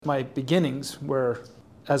My beginnings were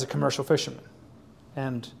as a commercial fisherman,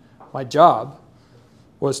 and my job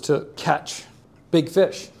was to catch big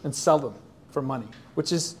fish and sell them for money,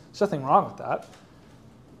 which is, there's nothing wrong with that.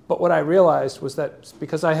 But what I realized was that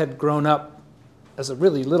because I had grown up as a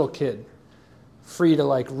really little kid, free to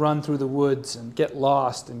like run through the woods and get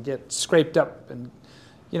lost and get scraped up and,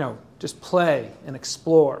 just play and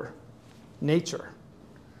explore nature.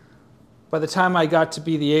 By the time I got to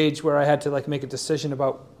be the age where I had to like make a decision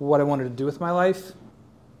about what I wanted to do with my life,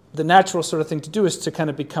 the natural sort of thing to do is to kind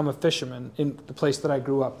of become a fisherman in the place that I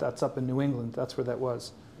grew up. That's up in New England. That's where that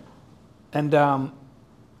was. And I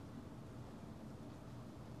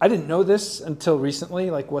didn't know this until recently,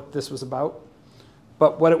 like what this was about.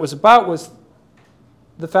 But what it was about was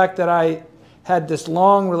the fact that I had this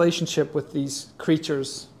long relationship with these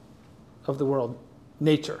creatures of the world,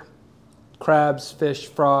 nature, crabs, fish,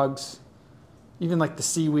 frogs, even like the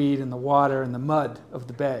seaweed and the water and the mud of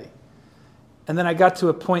the bay. And then I got to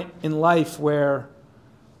a point in life where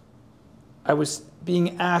I was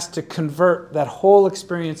being asked to convert that whole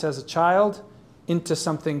experience as a child into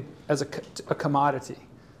something as a commodity.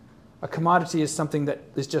 A commodity is something that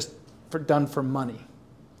is just done for money.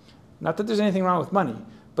 Not that there's anything wrong with money,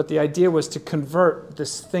 but the idea was to convert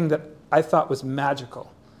this thing that I thought was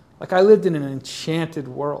magical. Like I lived in an enchanted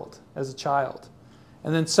world as a child.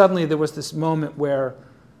 And then suddenly there was this moment where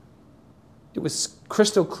it was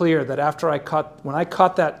crystal clear that when I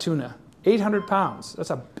caught that tuna, 800 pounds,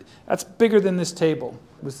 that's bigger than this table.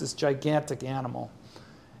 It was this gigantic animal.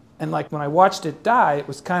 And like when I watched it die, it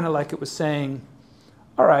was kind of like it was saying,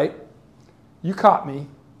 all right, you caught me.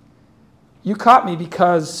 You caught me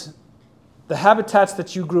because the habitats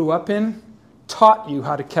that you grew up in taught you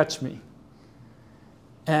how to catch me.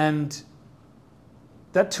 And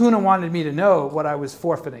that tuna wanted me to know what I was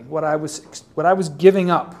forfeiting. What I was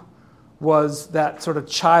giving up was that sort of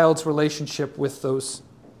child's relationship with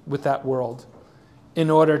that world in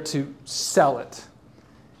order to sell it.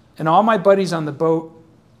 And all my buddies on the boat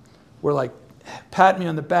were like patting me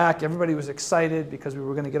on the back. Everybody was excited because we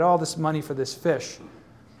were going to get all this money for this fish.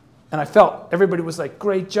 And I felt everybody was like,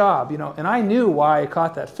 great job, And I knew why I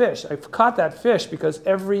caught that fish. I caught that fish because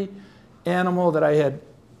every animal that I had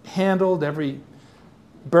handled, every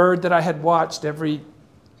bird that I had watched, every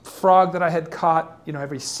frog that I had caught,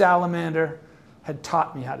 every salamander had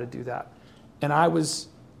taught me how to do that. And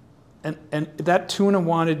and that tuna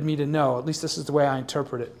wanted me to know, at least this is the way I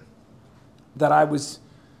interpret it, that I was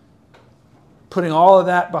putting all of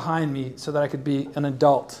that behind me so that I could be an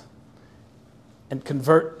adult and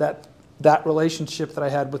convert that relationship that I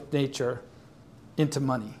had with nature into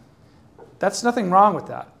money. That's nothing wrong with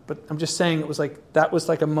that, but I'm just saying that was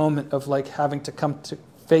like a moment of like having to come to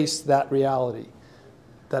face that reality,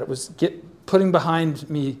 that it was putting behind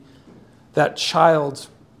me that child's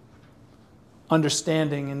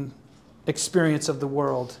understanding and experience of the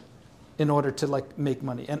world in order to like make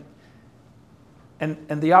money.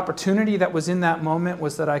 And the opportunity that was in that moment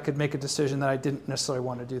was that I could make a decision that I didn't necessarily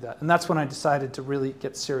want to do that. And that's when I decided to really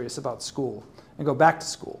get serious about school and go back to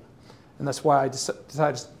school. And that's why I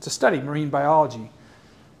decided to study marine biology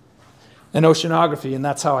and oceanography, and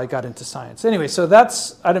that's how I got into science. Anyway, so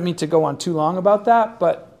I didn't mean to go on too long about that,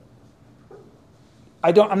 but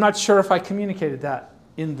I'm not sure if I communicated that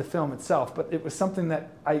in the film itself, but it was something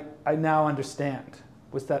that I now understand,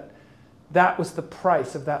 was that was the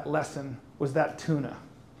price of that lesson, was that tuna.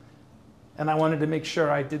 And I wanted to make sure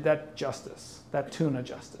I did that justice, that tuna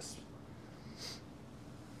justice.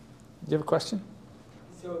 Do you have a question?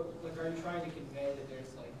 So, are you trying to convey that there's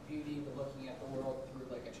beauty to looking at the world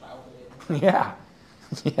through a childhood? Yeah,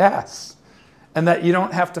 yes. And that you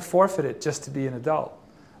don't have to forfeit it just to be an adult.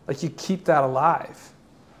 You keep that alive.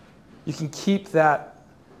 You can keep that,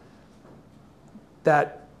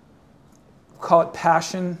 call it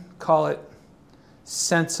passion, call it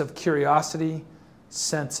sense of curiosity,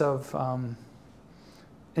 sense of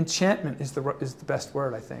enchantment is the best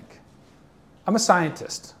word, I think. I'm a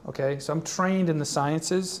scientist, okay? So I'm trained in the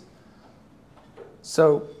sciences.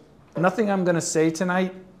 So nothing I'm going to say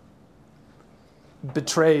tonight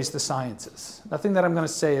betrays the sciences. Nothing that I'm going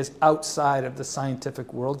to say is outside of the scientific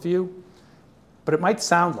worldview, but it might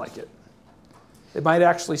sound like it. It might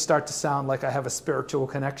actually start to sound like I have a spiritual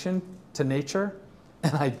connection to nature,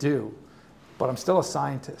 and I do, but I'm still a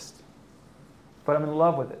scientist. But I'm in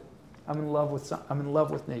love with it. I'm in love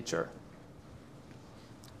with nature.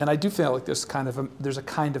 And I do feel like there's a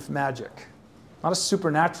kind of magic. Not a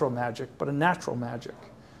supernatural magic, but a natural magic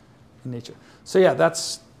in nature. So yeah,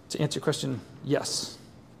 that's, to answer your question, yes.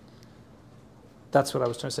 That's what I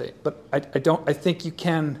was trying to say. But I think you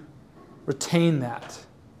can retain that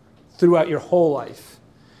throughout your whole life.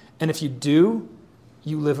 And if you do,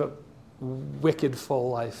 you live a wicked full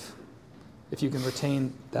life, if you can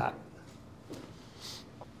retain that.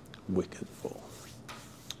 Wicked full.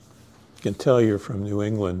 You can tell you're from New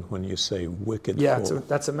England when you say wicked full. Yeah,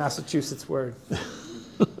 that's a Massachusetts word.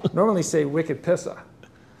 Normally say wicked pissa,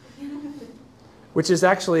 which is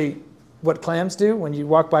actually what clams do. When you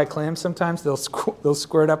walk by clams sometimes, they'll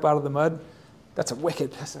squirt up out of the mud. That's a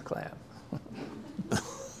wicked pissa clam.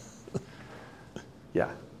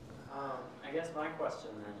 Yeah. I guess my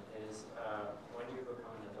question then is, when do you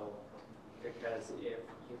become an adult? Because if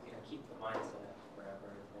you can keep the mindset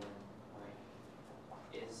forever,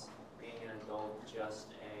 then is being an adult just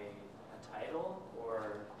a title,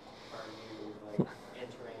 or are you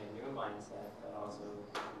entering a new mindset that also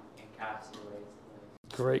encapsulates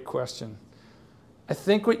the... Great question. I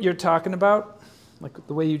think what you're talking about, like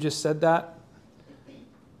the way you just said that,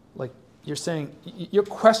 like you're saying, you're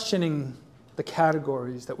questioning the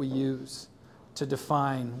categories that we use to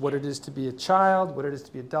define what it is to be a child, what it is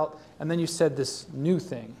to be adult, and then you said this new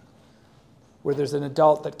thing where there's an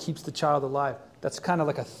adult that keeps the child alive. That's kind of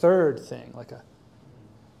like a third thing,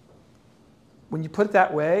 when you put it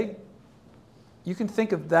that way, you can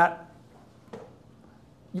think of that,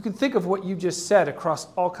 you can think of what you just said across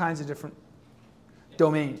all kinds of different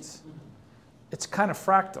domains. It's kind of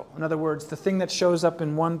fractal. In other words, the thing that shows up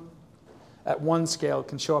at one scale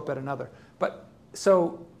can show up at another. But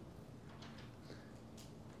so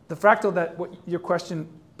the fractal that what your question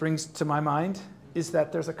brings to my mind is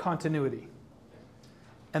that there's a continuity,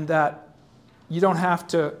 and that you don't have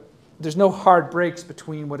to, there's no hard breaks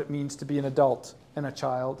between what it means to be an adult and a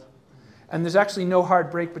child. And there's actually no hard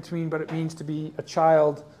break between what it means to be a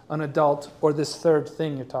child, an adult, or this third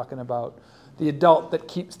thing you're talking about, the adult that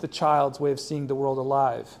keeps the child's way of seeing the world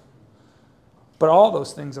alive. But all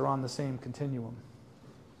those things are on the same continuum.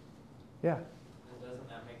 Yeah. And doesn't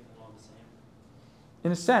that make them all the same?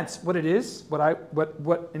 In a sense, what it is,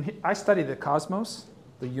 I study the cosmos,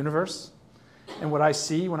 the universe, and what I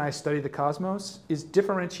see when I study the cosmos is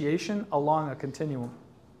differentiation along a continuum.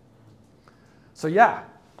 So yeah,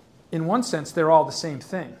 in one sense, they're all the same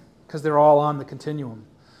thing, because they're all on the continuum.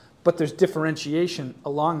 But there's differentiation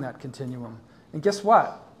along that continuum. And guess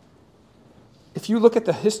what? If you look at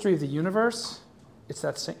the history of the universe, it's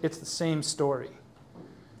the same story.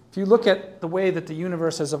 If you look at the way that the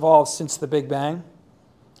universe has evolved since the Big Bang,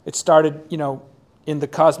 it started, in the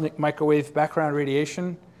cosmic microwave background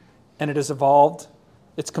radiation, and it has evolved.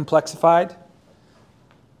 It's complexified.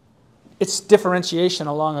 It's differentiation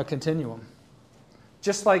along a continuum.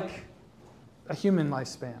 Just like a human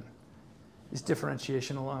lifespan is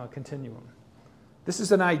differentiation along a continuum. This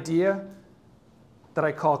is an idea that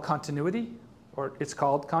I call continuity, or it's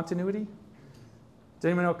called continuity. Does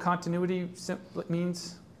anyone know what continuity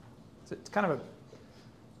means? It's kind of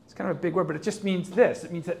a big word, but it just means this.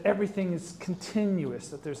 It means that everything is continuous,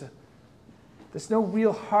 that there's no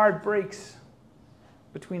real hard breaks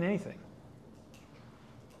between anything.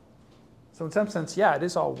 So in some sense, yeah, it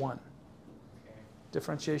is all one.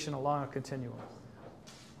 Differentiation along a continuum.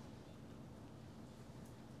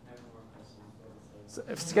 So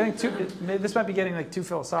if it's getting this might be getting too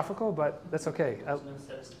philosophical, but that's okay.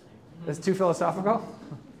 It's too philosophical?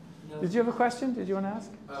 No. Did you have a question? Did you want to ask?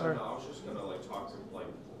 No, I was just gonna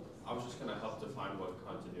I was just gonna help define what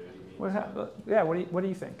continuity means. What do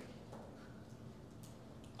you think?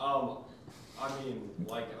 I mean,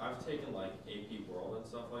 I've taken AP World and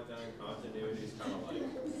stuff like that, and continuity is kind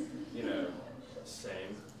of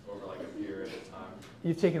same over a period of time.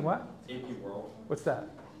 You've taken what? AP World. What's that?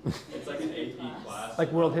 It's like an AP class.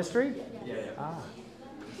 Like world history? Yeah. Ah.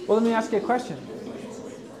 Well, let me ask you a question.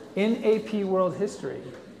 In AP World History,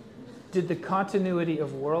 did the continuity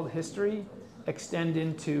of world history extend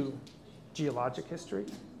into geologic history?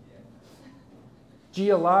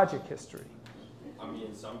 Geologic history. I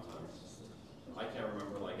mean, sometimes. I can't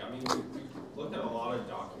remember. We looked at a lot of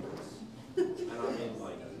documents, and I mean,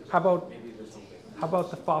 How about maybe there's something. How about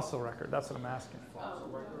the fossil record? That's what I'm asking.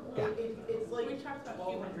 Yeah. It's we talked about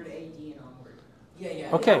 1200 AD and onward.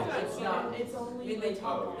 Yeah. Okay. It's not. It's only. I mean, they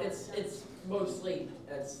talk. It's mostly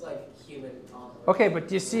human. Okay, but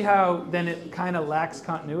do you see how then it kind of lacks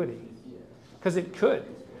continuity? Because it could.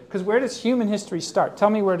 Because where does human history start? Tell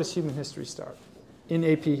me, where does human history start in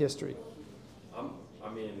AP history?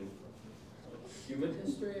 I mean, human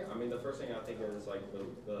history. I mean, the first thing I think of is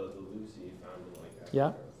the Lucy found in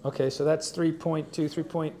Yeah. Okay, so that's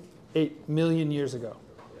 3.8 million years ago.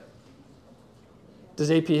 Does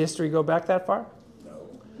AP history go back that far? No.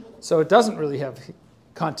 So it doesn't really have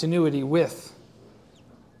continuity with,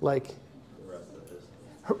 The rest of this.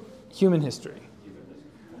 human history. Human history.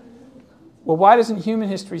 Well, why doesn't human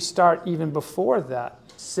history start even before that?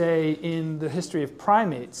 Say in the history of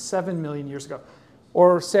primates 7 million years ago.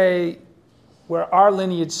 Or say where our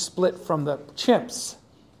lineage split from the chimps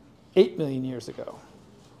 8 million years ago.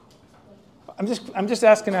 I'm just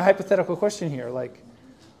asking a hypothetical question here. Like,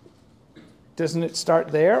 doesn't it start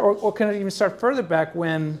there? Or can it even start further back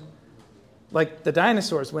when, like, the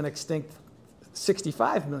dinosaurs went extinct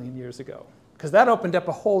 65 million years ago? Because that opened up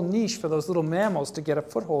a whole niche for those little mammals to get a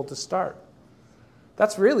foothold to start.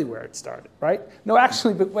 That's really where it started, right? No,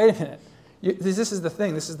 actually, but wait a minute. This is the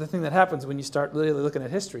thing. This is the thing that happens when you start really looking at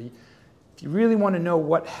history. If you really want to know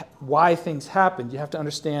why things happened, you have to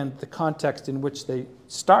understand the context in which they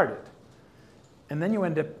started. And then you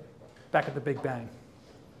end up back at the Big Bang.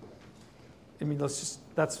 I mean, that's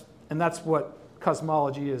what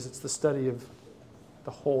cosmology is. It's the study of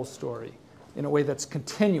the whole story in a way that's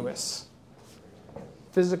continuous.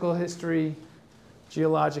 Physical history,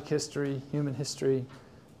 geologic history, human history.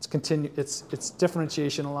 It's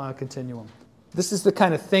differentiation along a continuum. This is the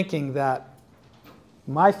kind of thinking that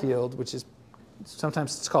my field, which is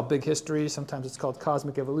sometimes it's called big history, sometimes it's called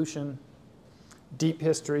cosmic evolution, deep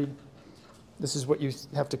history. This is what you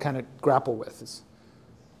have to kind of grapple with, is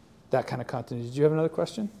that kind of continuity. Did you have another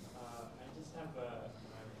question? I just have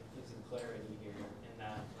some clarity here in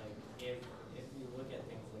that, like, if you look at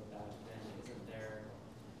things like that, then isn't there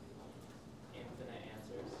infinite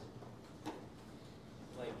answers?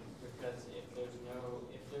 Like, because if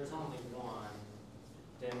there's only one,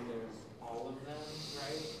 then there's all of them,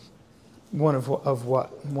 right? One of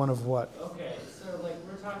what? One of what? Okay, so like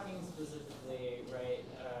we're talking specifically, right?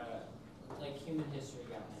 Like human history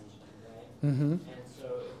got mentioned, right? Mm-hmm. And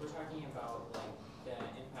so if we're talking about like the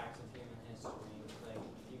impacts of human history, like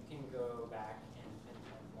you can go back and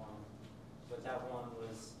pinpoint one, but that one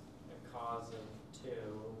was a cause of 2,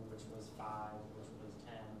 which was 5, which was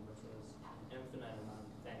 10, which was an infinite amount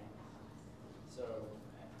of things. So,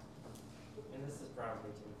 and this is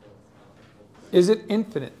probably too close. Is it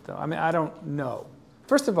infinite, though? I mean, I don't know.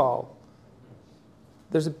 First of all,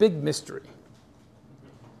 there's a big mystery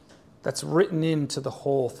that's written into the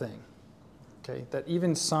whole thing, okay, that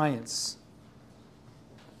even science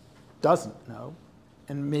doesn't know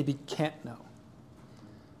and maybe can't know.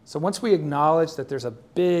 So once we acknowledge that there's a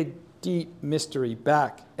big, deep mystery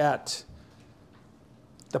back at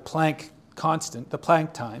the Planck constant, the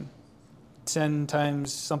Planck time, 10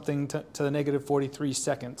 times something to the negative 43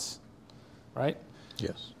 seconds, right?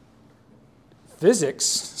 Yes. Physics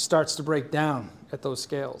starts to break down at those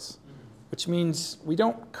scales, which means we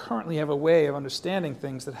don't currently have a way of understanding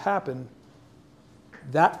things that happen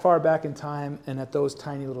that far back in time and at those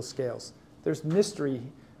tiny little scales. There's mystery.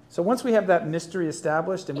 So once we have that mystery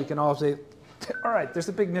established, and we can all say, all right, there's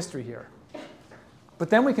a big mystery here. But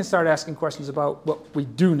then we can start asking questions about what we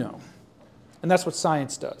do know. And that's what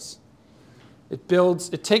science does.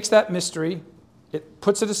 It takes that mystery, it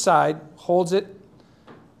puts it aside, holds it,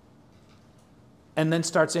 and then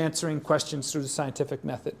starts answering questions through the scientific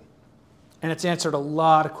method. And it's answered a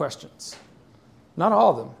lot of questions. Not all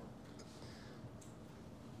of them.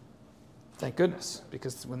 Thank goodness,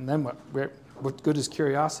 because then what good is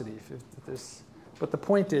curiosity? But the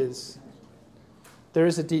point is, there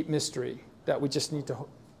is a deep mystery that we just need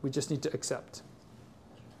to accept.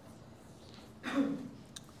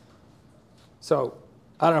 So,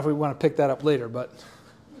 I don't know if we want to pick that up later, but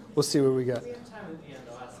we'll see what we got. We have time at the end.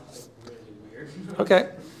 I'll ask something really weird. Okay.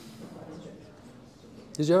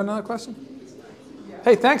 Did you have another question?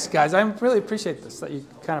 Hey, thanks, guys. I really appreciate this, that you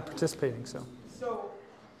kind of participating. So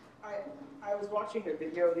I was watching a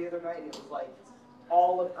video the other night, and it was like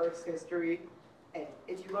all of Earth's history. And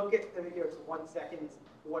if you look at the video, it's 1 second, it's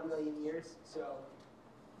 1 million years. So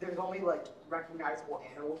there's only like recognizable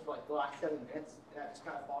animals for like the last 7 minutes, and that just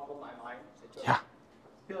kind of boggled my mind. It took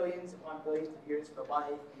billions upon billions of years for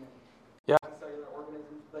life and cellular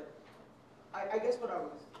organisms. But I guess what I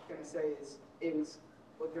was going to say is,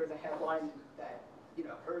 there's a headline that,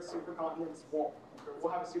 Earth's supercontinents we'll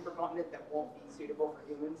have a supercontinent that won't be suitable for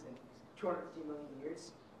humans in 250 million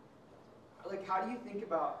years. Like, how do you think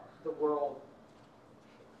about the world,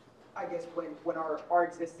 I guess, when our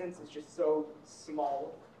existence is just so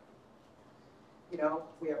small? We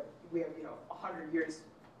have 100 years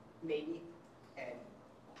maybe, and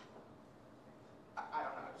I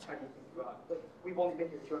don't know, just how do you think about it? Like, we've only been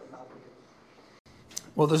here 200,000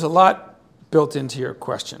 years. well, there's a lot built into your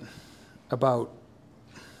question about.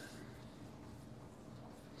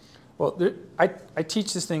 Well, I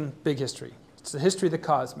teach this thing, big history. It's the history of the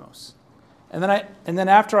cosmos. And then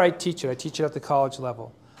after I teach it at the college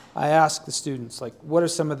level. I ask the students, like, what are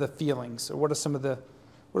some of the feelings, or what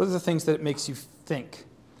are the things that it makes you think?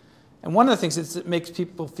 And one of the things is it makes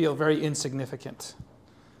people feel very insignificant.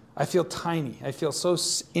 I feel tiny. I feel so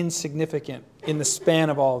insignificant in the span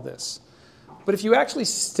of all of this. But if you actually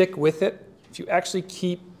stick with it, if you actually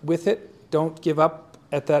keep with it, don't give up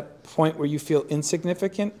at that point where you feel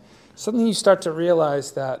insignificant, suddenly you start to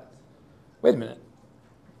realize that, wait a minute,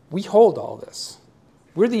 we hold all this.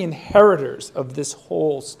 We're the inheritors of this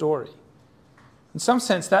whole story. In some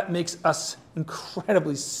sense, that makes us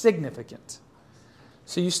incredibly significant.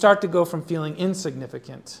 So you start to go from feeling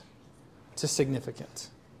insignificant to significant.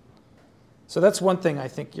 So that's one thing I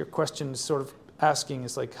think your question is sort of asking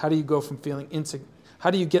is like, how do you go from feeling how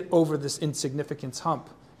do you get over this insignificance hump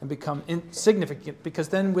and become significant? Because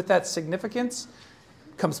then with that significance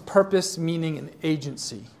comes purpose, meaning, and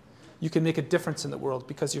agency. You can make a difference in the world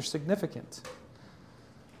because you're significant.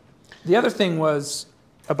 The other thing was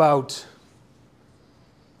about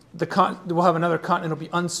we'll have another continent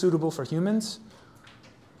that'll be unsuitable for humans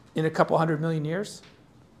in a couple 100 million years.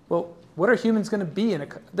 Well, what are humans going to be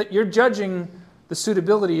that you're judging the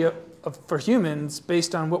suitability for humans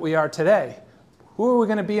based on what we are today. Who are we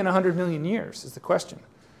going to be in 100 million years is the question.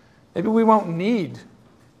 Maybe we won't need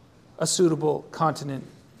a suitable continent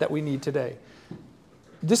that we need today.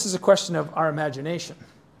 This is a question of our imagination.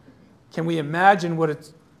 Can we imagine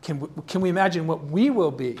can we imagine what we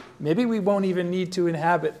will be? Maybe we won't even need to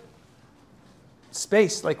inhabit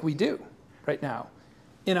space like we do right now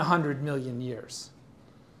in 100 million years.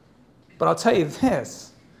 But I'll tell you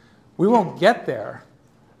this, we won't get there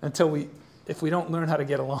if we don't learn how to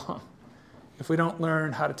get along, if we don't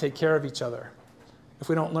learn how to take care of each other, if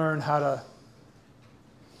we don't learn how to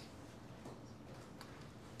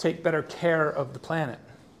take better care of the planet.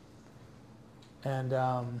 And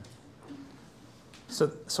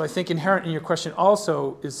so I think inherent in your question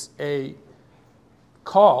also is a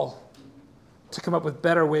call to come up with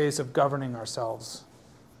better ways of governing ourselves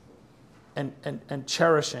and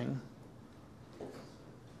cherishing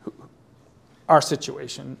our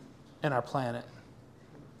situation and our planet.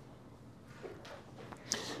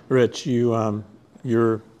 Rich,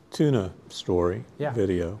 your tuna story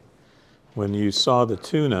video, when you saw the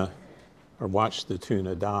tuna or watched the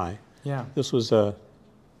tuna die, this was a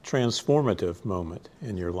transformative moment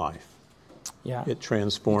in your life. Yeah. It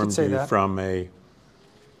transformed you from a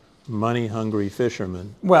money-hungry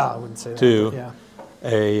fisherman I wouldn't say that, to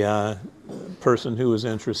a person who was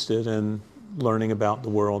interested in learning about the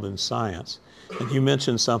world and science. And you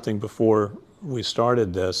mentioned something before we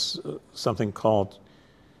started this, something called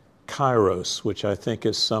kairos, which I think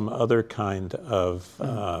is some other kind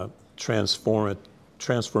of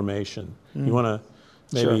transformation. You want to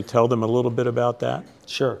maybe tell them a little bit about that?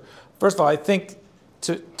 Sure. First of all, I think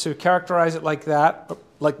to characterize it like that,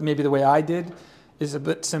 like maybe the way I did, is a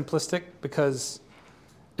bit simplistic because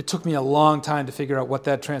it took me a long time to figure out what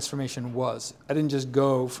that transformation was. I didn't just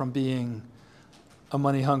go from being a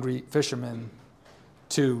money-hungry fisherman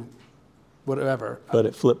to whatever. But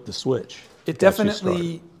it flipped the switch. It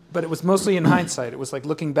definitely, but it was mostly in hindsight. It was like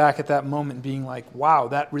looking back at that moment being like, wow,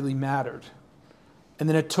 that really mattered. And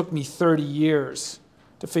then it took me 30 years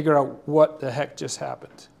to figure out what the heck just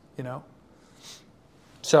happened, you know?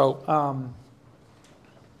 So,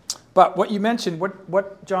 but what you mentioned,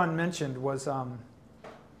 what John mentioned was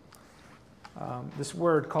this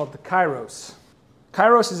word called the kairos.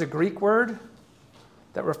 Kairos is a Greek word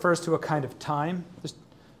that refers to a kind of time.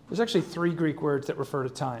 There's actually 3 Greek words that refer to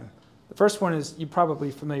time. The first one is you're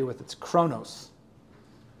probably familiar with. It's chronos.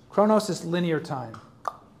 Chronos is linear time.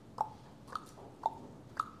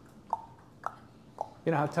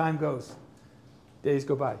 You know how time goes. Days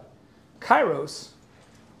go by. Kairos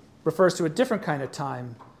refers to a different kind of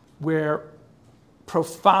time where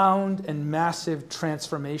profound and massive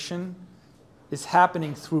transformation is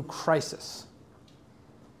happening through crisis.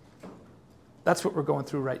 That's what we're going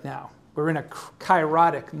through right now. We're in a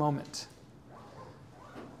kairotic moment.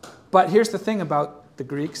 But here's the thing about the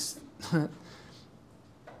Greeks.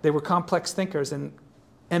 They were complex thinkers, and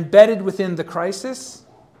embedded within the crisis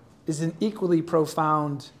is an equally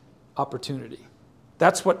profound opportunity.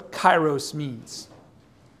 That's what kairos means.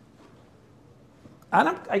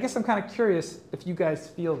 And I guess I'm kind of curious if you guys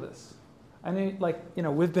feel this. I mean,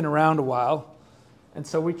 we've been around a while, and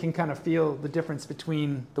so we can kind of feel the difference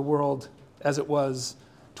between the world as it was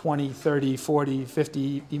 20, 30, 40,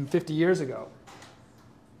 50, even 50 years ago.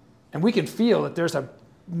 And we can feel that there's a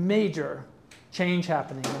major change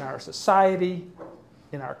happening in our society,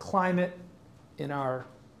 in our climate, in our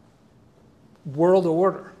world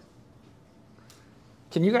order.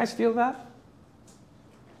 Can you guys feel that?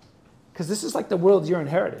 Because this is like the world you're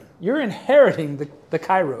inheriting. You're inheriting the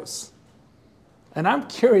kairos. And I'm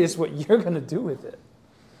curious what you're going to do with it.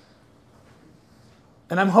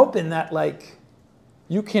 And I'm hoping that like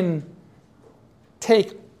you can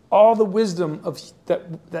take all the wisdom of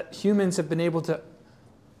that humans have been able to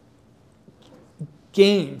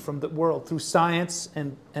gain from the world through science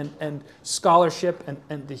and scholarship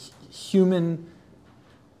and the human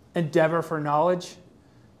endeavor for knowledge,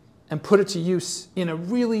 and put it to use in a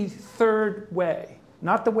really third way.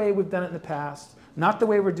 Not the way we've done it in the past, not the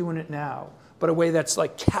way we're doing it now, but a way that's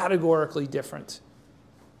like categorically different.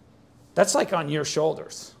 That's like on your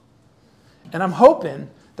shoulders. And I'm hoping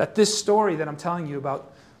that this story that I'm telling you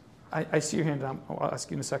about, I see your hand, I'll ask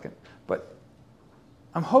you in a second, but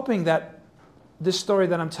I'm hoping that this story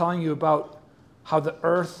that I'm telling you about how the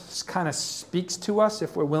earth kind of speaks to us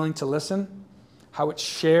if we're willing to listen, how it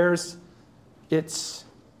shares its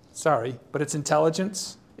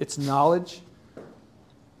intelligence, its knowledge,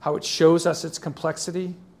 how it shows us its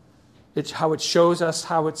complexity, how it shows us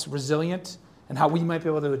how it's resilient, and how we might be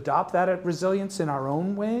able to adopt that resilience in our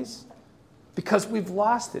own ways, because we've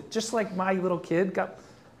lost it. Just like my little kid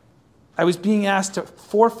I was being asked to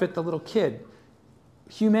forfeit the little kid.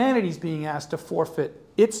 Humanity's being asked to forfeit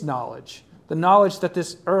its knowledge, the knowledge that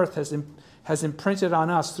this earth has imprinted on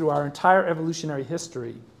us through our entire evolutionary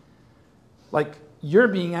history. Like, you're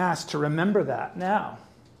being asked to remember that now,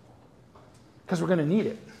 because we're going to need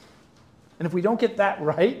it. And if we don't get that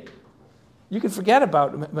right, you can forget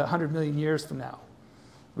about 100 million years from now.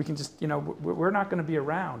 We can just, we're not going to be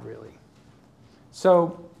around, really.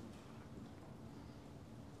 So,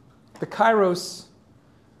 the Kairos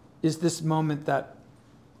is this moment that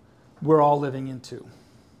we're all living into.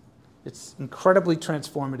 It's incredibly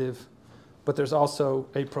transformative, but there's also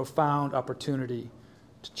a profound opportunity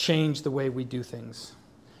to change the way we do things.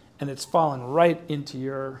 And it's fallen right into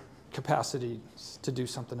your capacity to do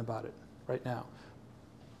something about it right now.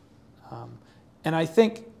 And I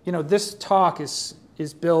think, this talk is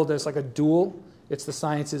billed as like a dual. It's the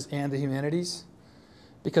sciences and the humanities.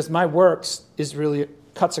 Because my work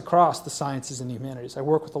cuts across the sciences and the humanities. I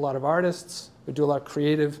work with a lot of artists. We do a lot of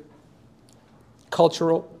creative,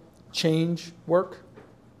 cultural change work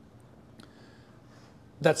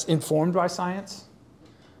that's informed by science.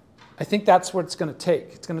 I think that's what it's going to take.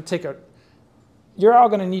 It's going to take you're all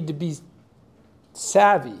going to need to be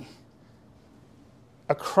savvy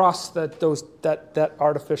across that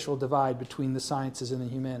artificial divide between the sciences and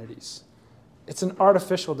the humanities. It's an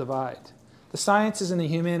artificial divide. The sciences and the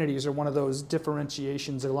humanities are one of those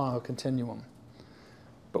differentiations along a continuum.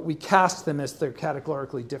 But we cast them as they're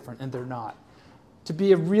categorically different, and they're not. To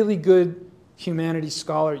be a really good humanities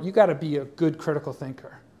scholar, you got to be a good critical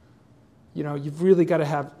thinker. You've really got to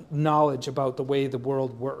have knowledge about the way the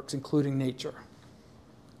world works, including nature.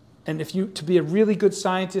 And to be a really good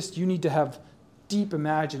scientist, you need to have deep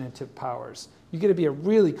imaginative powers. You got to be a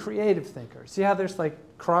really creative thinker. See how there's like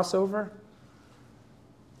crossover?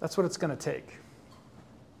 That's what it's going to take.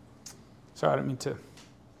 Sorry, I don't mean to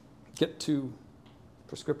get too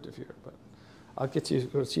prescriptive here, but I'll get to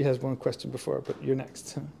you. She has one question before, but you're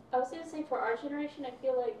next. I was going to say, for our generation, I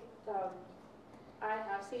feel like I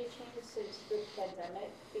have seen a change since the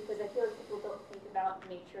pandemic, because I feel like people don't think about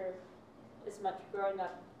nature as much growing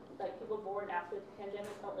up. Like, people born after the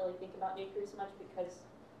pandemic don't really think about nature as much, because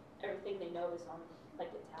everything they know is on like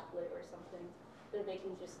a tablet or something that they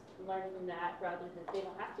can just learn from that, rather than they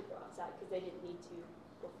don't have to go outside because they didn't need to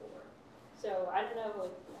before. So I don't know,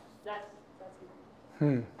 like, that's I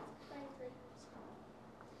agree.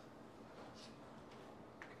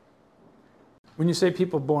 When you say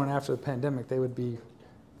people born after the pandemic, they would be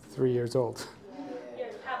 3 years old. Yeah,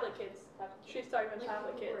 tablet kids. She's talking about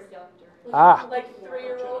tablet kids. Ah. Like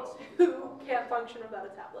 3-year-olds who can't function without a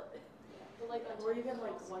tablet. Or even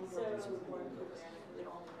like 1-year-olds who were born programming, they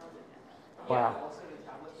don't know that. Wow.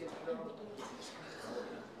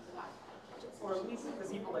 Or at least the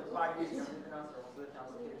people like 5 years younger than us are also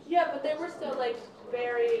talented. Yeah, but they were still like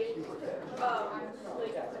very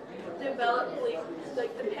like developed,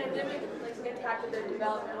 like the pandemic like impacted their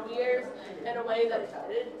developmental years in a way that it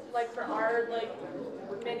did. Like for our like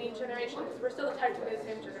mini generations, we're still technically the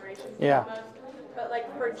same generation. Yeah. Almost. But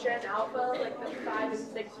like for Gen Alpha, like the 5 and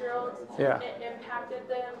 6-year-olds, Yeah. it impacted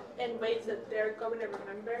them in ways that they're going to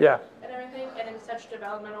remember. Yeah. And everything, and in such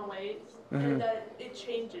developmental ways, and that it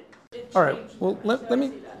changed it. All right. Well, let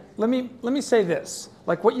me say this.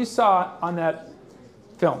 Like what you saw on that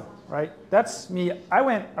film, right? That's me. I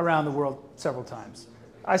went around the world several times.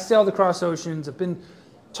 I sailed across oceans. I've been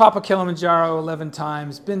top of Kilimanjaro 11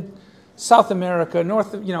 times. Been South America,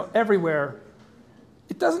 everywhere.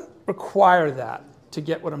 It doesn't require that to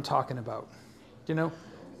get what I'm talking about.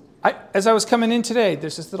 As I was coming in today,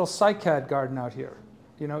 there's this little cycad garden out here.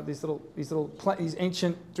 These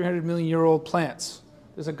ancient 300 million year old plants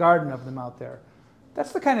There's a garden of them out there.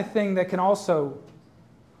 That's the kind of thing that can also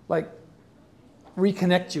like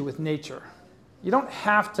reconnect you with nature. You don't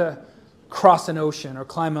have to cross an ocean or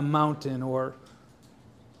climb a mountain, or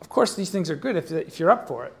of course these things are good if you're up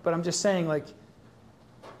for it, but I'm just saying, like,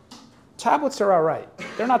 tablets are all right.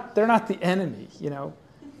 They're not the enemy, you know.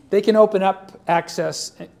 They can open up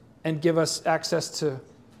access and give us access to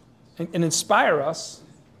and inspire us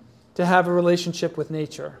to have a relationship with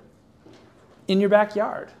nature in your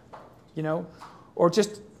backyard, you know, or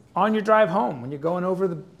just on your drive home when you're going over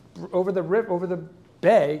the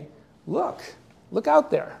bay. Look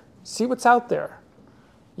out there, see what's out there,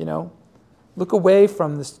 you know. Look away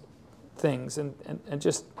from these things and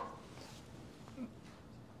just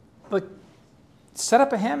like set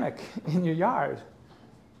up a hammock in your yard,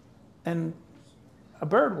 and a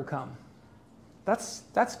bird will come.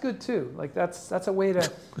 That's good too. Like that's a way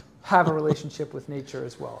to have a relationship with nature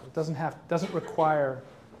as well. It doesn't require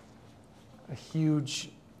a huge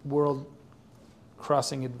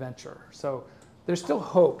world-crossing adventure. So there's still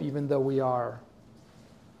hope, even though we are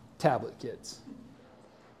tablet kids.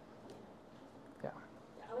 Yeah.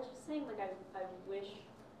 I was just saying, like, I wish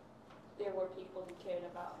there were people who cared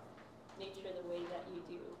about nature the way that you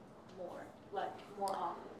do more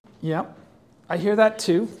often. Yeah, I hear that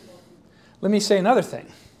too. Let me say another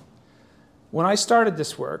thing. When I started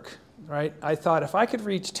this work, right, I thought if I could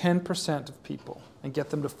reach 10% of people and get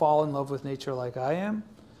them to fall in love with nature like I am,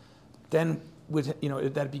 then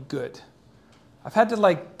that'd be good. I've had to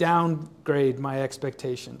like downgrade my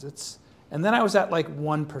expectations. And then I was at like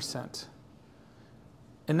 1%.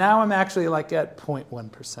 And now I'm actually like at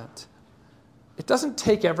 0.1%. It doesn't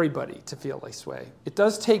take everybody to feel this way. It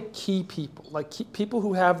does take key people, like people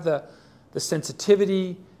who have the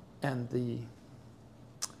sensitivity and the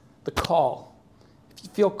call. If you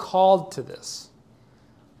feel called to this,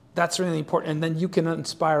 that's really important. And then you can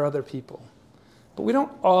inspire other people. But we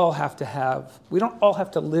don't all have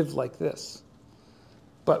to live like this.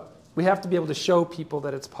 But we have to be able to show people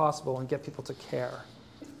that it's possible and get people to care.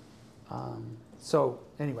 So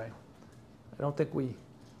anyway, I don't think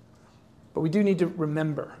but we do need to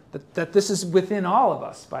remember that this is within all of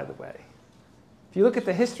us, by the way. If you look at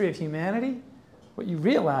the history of humanity, what you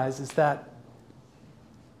realize is that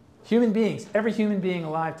human beings, every human being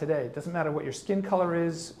alive today, doesn't matter what your skin color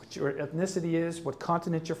is, what your ethnicity is, what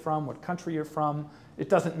continent you're from, what country you're from, it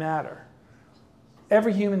doesn't matter.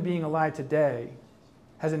 Every human being alive today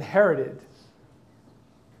has inherited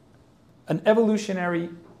an evolutionary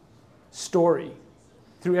story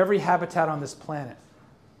through every habitat on this planet.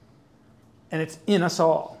 And it's in us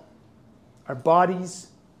all. Our bodies,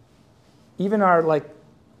 even our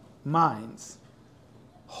minds,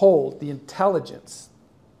 hold the intelligence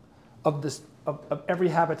of every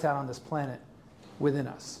habitat on this planet within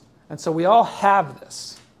us. And so we all have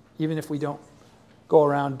this, even if we don't go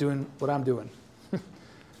around doing what I'm doing.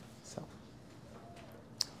 So,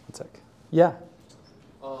 one sec. Yeah?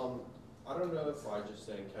 I don't know if I just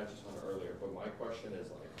didn't catch this one earlier, but my question is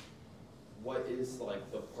what is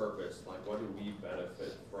the purpose? What do we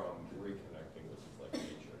benefit from reconnecting with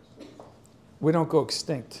nature? We don't go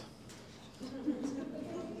extinct.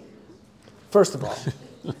 First of all.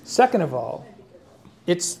 Second of all,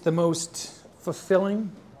 it's the most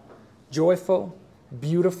fulfilling, joyful,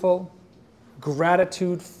 beautiful,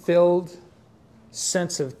 gratitude-filled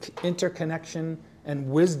sense of interconnection and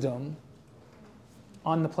wisdom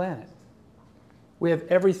on the planet. We have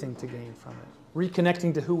everything to gain from it.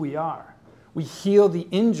 Reconnecting to who we are. We heal the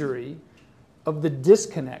injury of the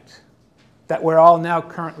disconnect that we're all now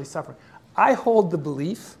currently suffering. I hold the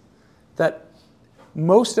belief that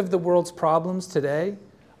most of the world's problems today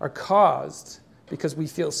are caused because we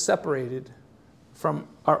feel separated from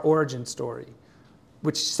our origin story,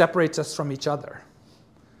 which separates us from each other.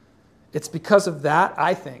 It's because of that,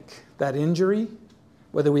 I think, that injury,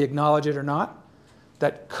 whether we acknowledge it or not,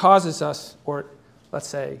 that causes us, or let's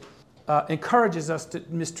say, encourages us to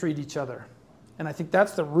mistreat each other. And I think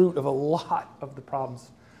that's the root of a lot of the problems.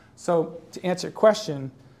 So to answer your question,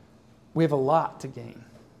 we have a lot to gain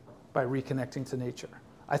by reconnecting to nature.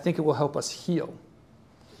 I think it will help us heal.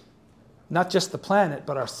 Not just the planet,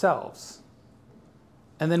 but ourselves.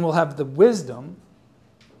 And then we'll have the wisdom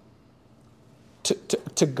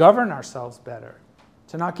to govern ourselves better,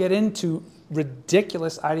 to not get into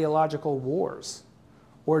ridiculous ideological wars,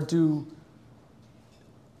 or to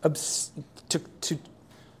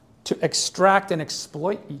extract and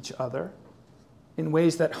exploit each other in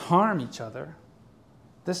ways that harm each other.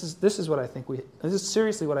 This is what I think this is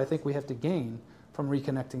seriously what I think we have to gain from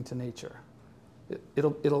reconnecting to nature.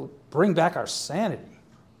 It'll bring back our sanity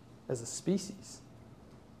as a species.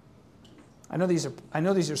 I know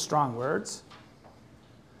these are strong words,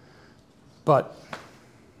 but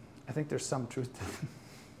I think there's some truth to them.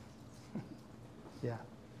 Yeah.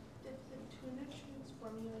 Did the tuna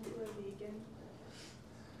transform you into a vegan?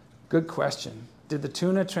 Good question. Did the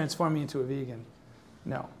tuna transform me into a vegan?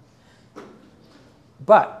 No.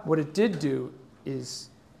 But what it did do is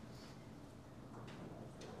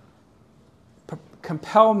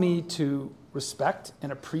compel me to respect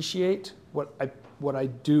and appreciate what I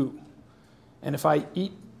do. And if I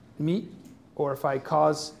eat meat or if I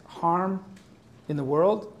cause harm in the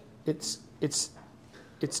world, it's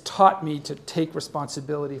taught me to take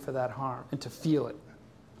responsibility for that harm and to feel it.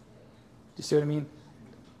 Do you see what I mean?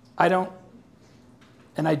 I don't,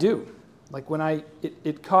 and I do. Like when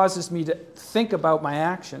it causes me to think about my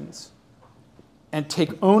actions and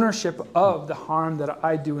take ownership of the harm that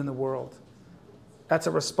I do in the world. That's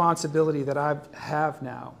a responsibility that I have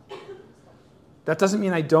now. That doesn't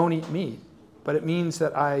mean I don't eat meat, but it means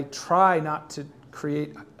that I try not to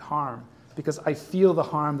create harm because I feel the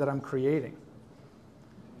harm that I'm creating.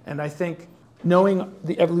 And I think knowing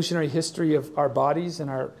the evolutionary history of our bodies and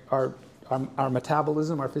our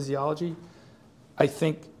metabolism, our physiology, I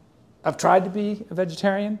think I've tried to be a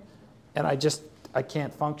vegetarian, and I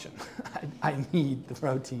can't function. I need the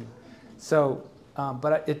protein. So,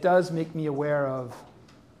 but it does make me aware of,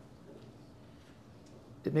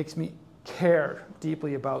 it makes me care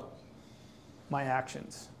deeply about my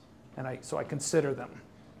actions, and so I consider them.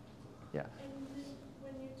 Yeah. And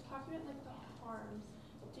when you talk about like the harms,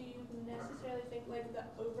 do you necessarily think like the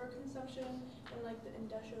overconsumption and like the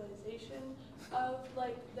industrialization of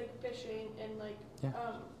like fishing and like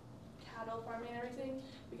cattle farming and everything?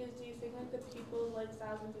 Because do you think like the people like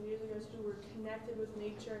thousands of years ago who were connected with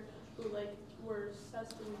nature, who like were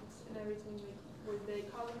sustenance and everything, like were they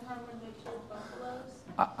causing harm when they killed buffaloes?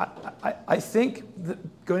 I think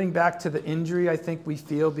going back to the injury, I think we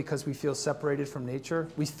feel because we feel separated from nature.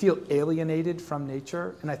 We feel alienated from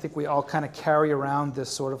nature, and I think we all kind of carry around this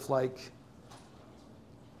sort of like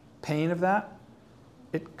pain of that.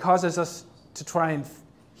 It causes us to try and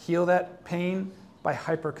heal that pain by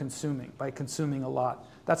hyper-consuming, by consuming a lot.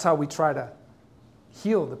 That's how we try to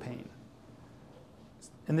heal the pain.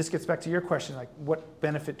 And this gets back to your question, like what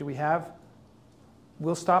benefit do we have?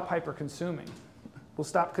 We'll stop hyper-consuming. We'll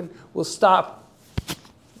stop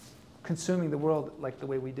consuming the world like the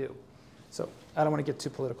way we do. So I don't want to get too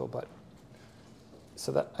political, but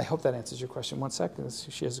so that I hope that answers your question. One sec,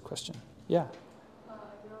 she has a question. Yeah.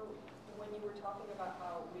 When you were talking about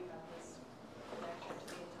how we have this connection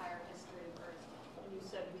to the entire history of Earth, and you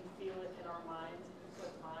said we feel it in our minds, you put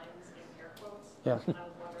minds in air quotes. Yeah. And I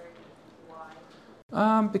was wondering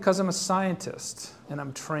why. Because I'm a scientist and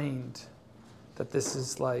I'm trained that this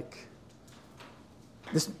is like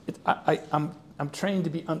this. I'm trained to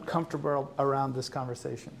be uncomfortable around this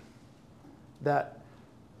conversation. That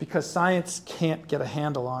because science can't get a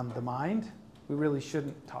handle on the mind, we really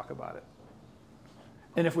shouldn't talk about it.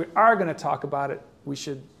 And if we are going to talk about it, we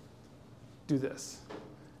should do this,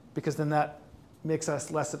 because then that makes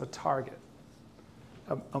us less of a target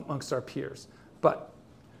amongst our peers. But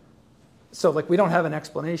so like we don't have an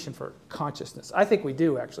explanation for consciousness. I think we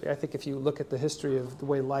do, actually. I think if you look at the history of the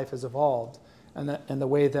way life has evolved and the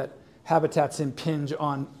way that habitats impinge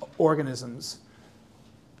on organisms,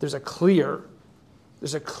 there's a clear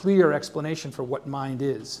explanation for what mind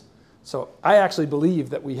is. So I actually believe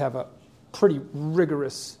that we have a pretty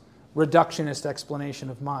rigorous reductionist explanation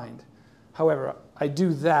of mind. However, I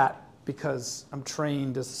do that because I'm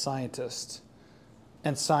trained as a scientist,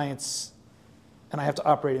 and I have to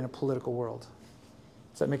operate in a political world.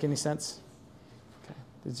 Does that make any sense? Okay.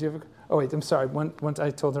 Did you ever? Oh wait, I'm sorry. Once I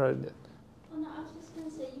told her I did. Well, no, I was just going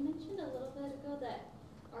to say, you mentioned a little bit ago that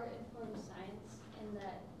art informs science and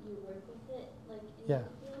that you work with it, like in Yeah.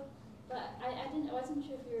 the field. But I wasn't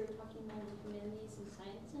sure if you were talking more in the humanities and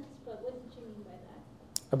science sense. But what did you mean by that?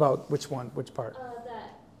 About which one? Which part?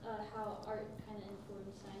 How art kind of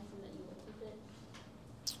informs science and that you work with it.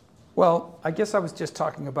 Well, I guess I was just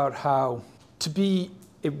talking about how to be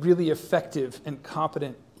a really effective and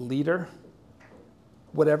competent leader,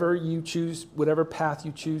 whatever you choose, whatever path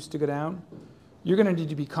you choose to go down, you're going to need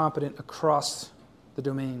to be competent across the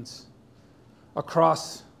domains,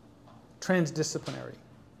 across transdisciplinary,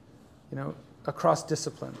 across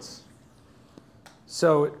disciplines.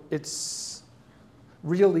 So it's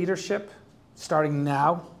real leadership, starting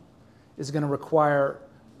now, is going to require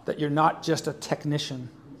that you're not just a technician,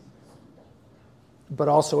 but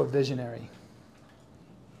also a visionary.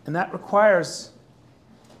 And that requires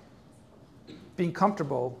being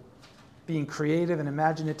comfortable, being creative and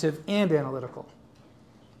imaginative and analytical.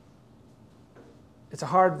 It's a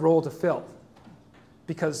hard role to fill,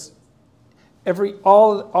 because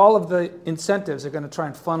all of the incentives are going to try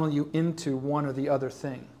and funnel you into one or the other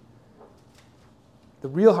thing. The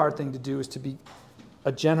real hard thing to do is to be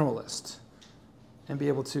a generalist and be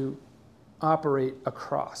able to operate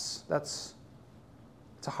across. It's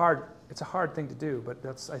a hard thing to do, but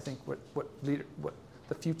that's, I think, what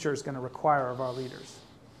the future is going to require of our leaders.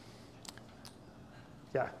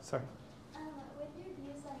 Yeah, sorry. With your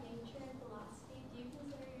views on nature and philosophy, do you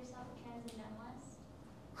consider yourself a transcendentalist?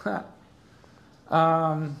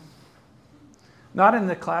 Not in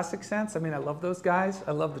the classic sense. I mean, I love those guys.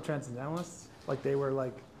 I love the transcendentalists. Like they were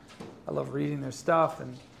like, I love reading their stuff.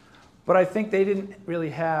 But I think they didn't really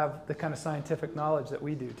have the kind of scientific knowledge that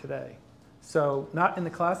we do today. So not in the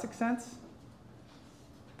classic sense,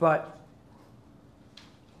 but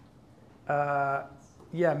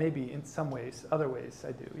yeah, maybe in some ways. Other ways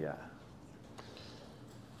I do, yeah.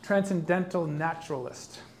 Transcendental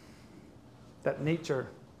naturalist. That nature.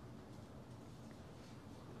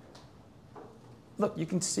 Look, you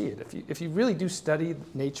can see it. If you really do study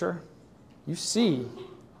nature, you see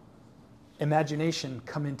imagination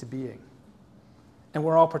come into being. And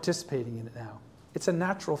we're all participating in it now. It's a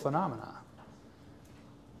natural phenomenon.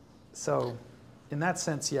 So, in that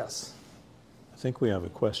sense, yes. I think we have a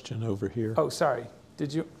question over here. Oh, sorry.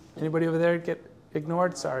 Anybody over there get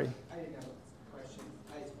ignored? Sorry. I didn't have a question.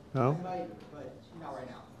 No? I might, but not right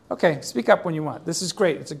now. Okay, speak up when you want. This is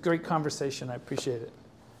great. It's a great conversation. I appreciate it.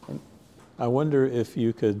 I wonder if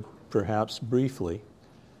you could perhaps briefly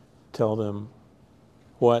tell them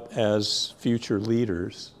what, as future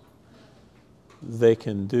leaders, they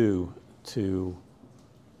can do to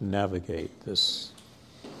navigate this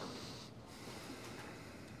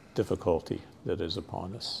difficulty that is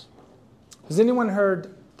upon us. Has anyone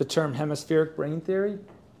heard the term hemispheric brain theory?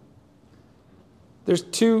 There's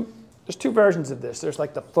two versions of this. There's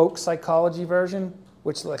like the folk psychology version,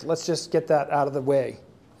 which like let's just get that out of the way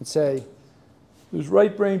and say there's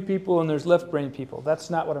right brain people and there's left brain people. That's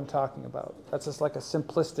not what I'm talking about. That's just like a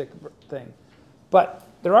simplistic thing. But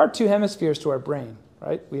there are two hemispheres to our brain,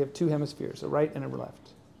 right? We have two hemispheres, a right and a left.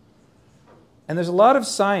 And there's a lot of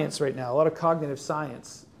science right now, a lot of cognitive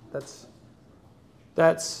science that's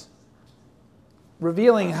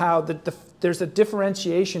revealing how there's a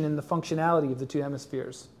differentiation in the functionality of the two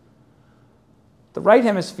hemispheres. The right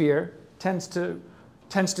hemisphere tends to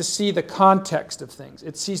see the context of things.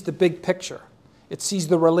 It sees the big picture. It sees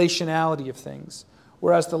the relationality of things.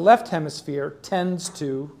 Whereas the left hemisphere tends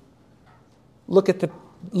to look at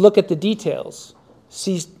the details,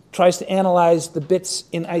 tries to analyze the bits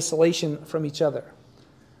in isolation from each other.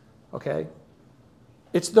 Okay?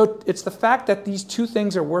 It's the fact that these two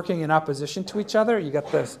things are working in opposition to each other. You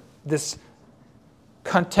got this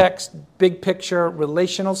context, big picture,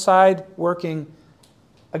 relational side working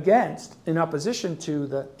in opposition to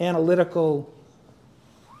the analytical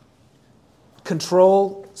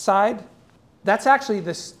control side. That's actually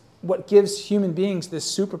what gives human beings this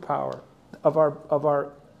superpower of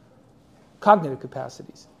our cognitive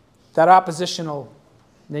capacities, that oppositional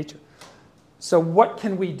nature. So what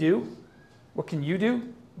can we do? What can you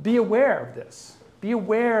do? Be aware of this. Be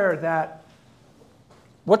aware that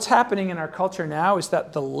what's happening in our culture now is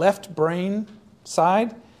that the left brain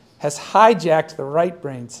side has hijacked the right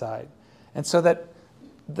brain side. And so that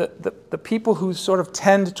the people who sort of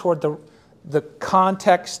tend toward the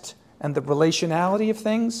context and the relationality of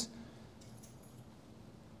things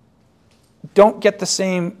don't get the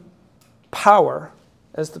same power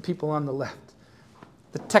as the people on the left.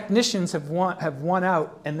 The technicians have won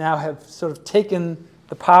out and now have sort of taken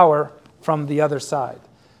the power from the other side.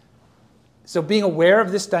 So being aware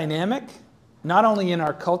of this dynamic, not only in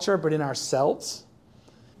our culture but in ourselves,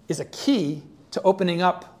 is a key to opening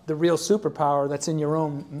up the real superpower that's in your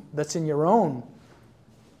own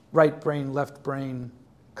right brain, left brain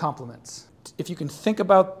complements. If you can think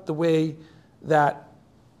about the way that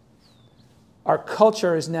our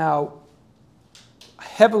culture is now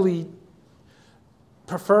heavily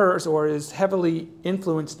prefers or is heavily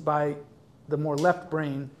influenced by the more left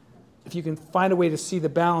brain, if you can find a way to see the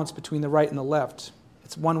balance between the right and the left,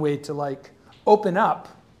 it's one way to open up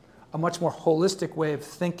a much more holistic way of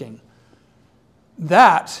thinking.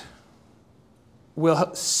 That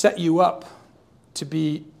will set you up to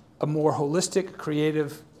be a more holistic,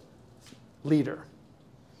 creative leader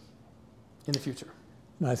in the future.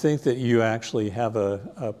 I think that you actually have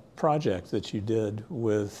a project that you did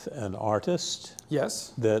with an artist.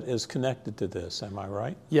 Yes. That is connected to this. Am I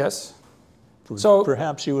right? Yes. So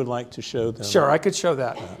perhaps you would like to show them. Sure, I could show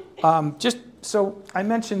that. So I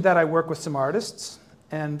mentioned that I work with some artists,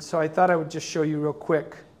 and so I thought I would just show you real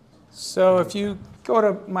quick So if you go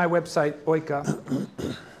to my website,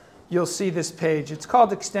 Oika, you'll see this page. It's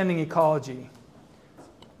called Extending Ecology.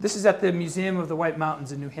 This is at the Museum of the White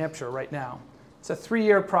Mountains in New Hampshire right now. It's a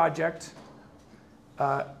 3-year project.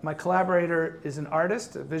 My collaborator is an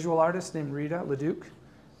artist, a visual artist named Rita Leduc.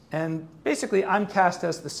 And basically, I'm cast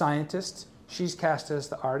as the scientist. She's cast as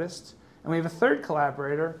the artist. And we have a third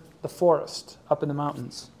collaborator, the forest, up in the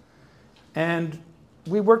mountains. And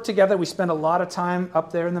we work together. We spend a lot of time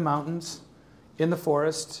up there in the mountains, in the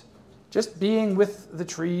forest, just being with the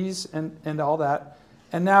trees and all that.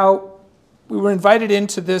 And now we were invited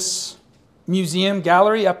into this museum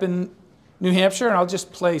gallery up in New Hampshire, and I'll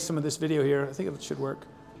just play some of this video here. I think it should work.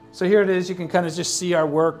 So here it is. You can kind of just see our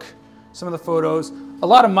work, some of the photos. A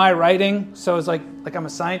lot of my writing, so it's like I'm a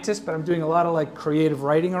scientist, but I'm doing a lot of like creative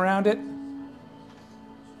writing around it.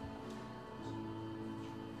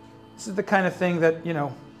 This is the kind of thing that, you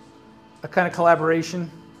know, a kind of collaboration.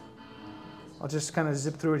 I'll just kind of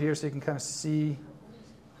zip through it here so you can kind of see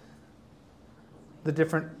the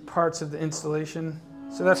different parts of the installation.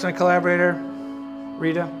 So that's my collaborator,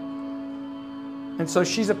 Rita. And so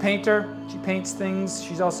she's a painter. She paints things.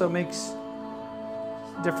 She also makes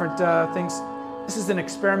different things. This is an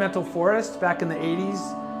experimental forest back in the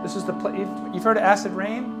 80s. This was the place. You've heard of acid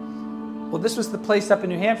rain? Well, this was the place up in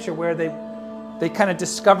New Hampshire where they kind of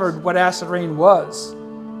discovered what acid rain was,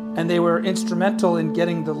 and they were instrumental in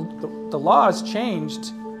getting the laws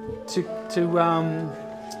changed to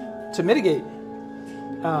mitigate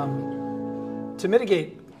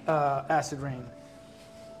acid rain.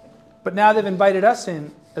 But now they've invited us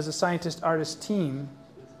in as a scientist-artist team,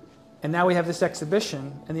 and now we have this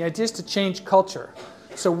exhibition, and the idea is to change culture.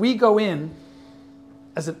 So we go in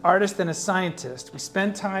as an artist and a scientist. We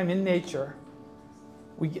spend time in nature.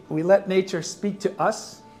 We let nature speak to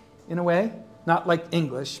us in a way, not like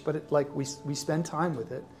English, but like we spend time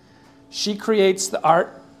with it. She creates the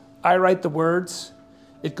art. I write the words.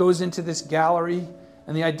 It goes into this gallery,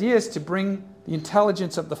 and the idea is to bring the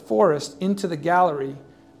intelligence of the forest into the gallery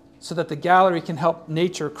so that the gallery can help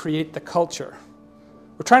nature create the culture.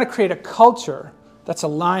 We're trying to create a culture that's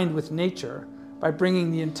aligned with nature by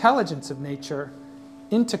bringing the intelligence of nature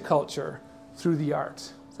into culture through the art.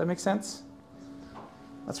 Does that make sense?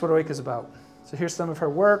 That's what Oika is about. So here's some of her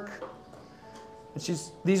work. And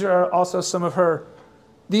these are also some of her,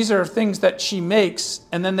 these are things that she makes,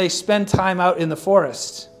 and then they spend time out in the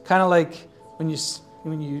forest. Kind of like when you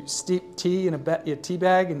steep tea in a tea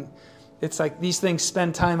bag, and it's like these things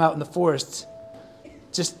spend time out in the forest,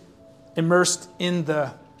 just immersed in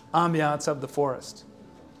the ambiance of the forest.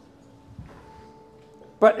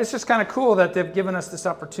 But it's just kind of cool that they've given us this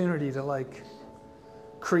opportunity to like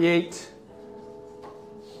create.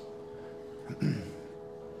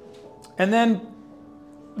 And then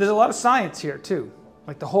there's a lot of science here too.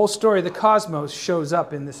 Like the whole story of the cosmos shows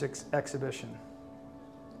up in this exhibition.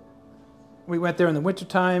 We went there in the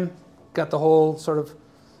wintertime, got the whole sort of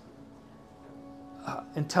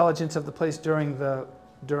intelligence of the place during the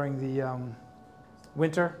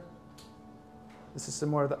winter. This is some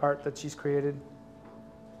more of the art that she's created.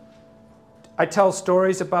 I tell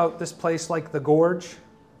stories about this place like the Gorge,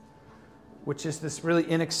 which is this really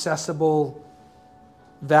inaccessible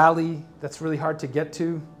valley that's really hard to get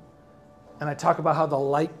to. And I talk about how the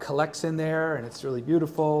light collects in there, and it's really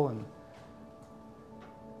beautiful. And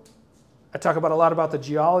I talk about a lot about the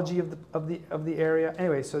geology of the area.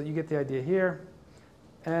 Anyway, so you get the idea here.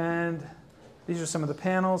 And these are some of the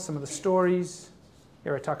panels, some of the stories.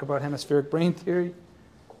 Here I talk about hemispheric brain theory.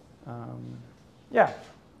 Yeah.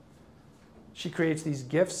 She creates these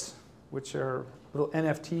GIFs, which are little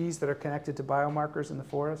NFTs that are connected to biomarkers in the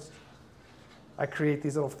forest. I create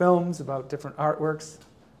these little films about different artworks.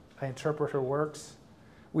 I interpret her works.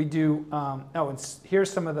 We do, and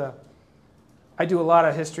here's some of I do a lot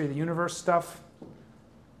of history of the universe stuff.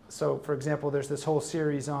 So, for example, there's this whole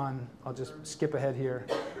series on, I'll just skip ahead here,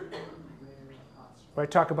 where I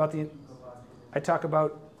talk about the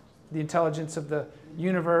intelligence of the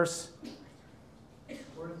universe,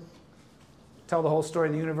 tell the whole story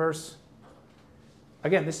of the universe.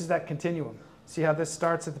 Again, this is that continuum. See how this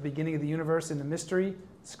starts at the beginning of the universe in the mystery?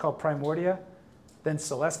 It's called Primordia. Then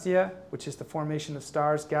Celestia, which is the formation of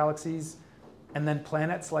stars, galaxies, and then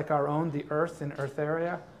planets like our own, the Earth and Earth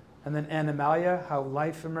area. And then Animalia, how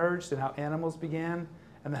life emerged and how animals began,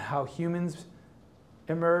 and then how humans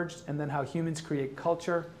emerged, and then how humans create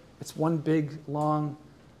culture. It's one big, long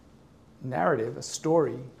narrative, a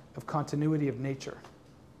story of continuity of nature,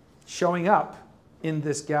 showing up in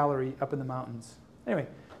this gallery up in the mountains. Anyway,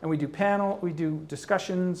 and we do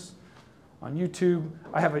discussions on YouTube.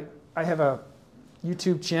 I have a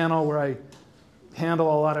YouTube channel where I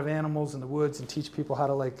handle a lot of animals in the woods and teach people how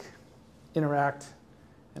to like interact.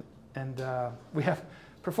 And we have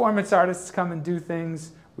performance artists come and do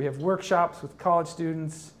things. We have workshops with college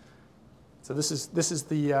students. So this is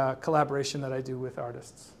the collaboration that I do with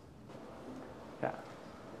artists. Yeah.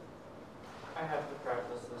 I have to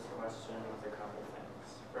preface this question with a couple things.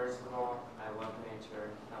 First of all, I love nature.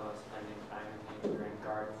 I love spending time in nature and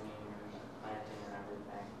gardening and planting and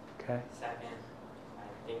everything. Okay. Second, I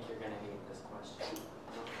think you're going to hate this question.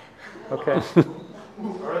 Okay.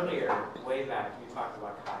 Earlier, way back, you talked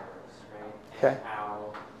about kairos, right? Okay. And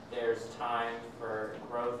how there's time for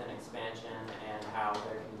growth and expansion and how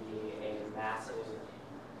there can be a massive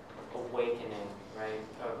awakening, right,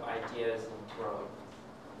 of ideas and growth.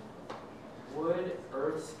 Would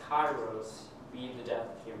Earth's kairos be the death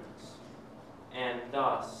of humans? And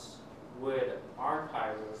thus, would our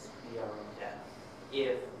kairos be our own death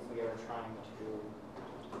if we are trying to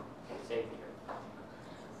save the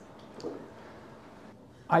Earth?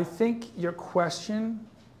 I think your question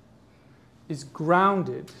is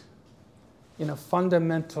grounded in a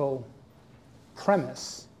fundamental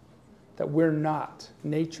premise that we're not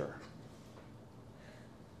nature.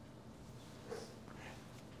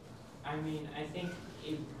 I mean, I think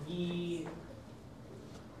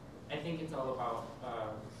it's all about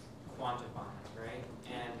quantifying, right?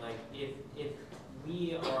 And like, if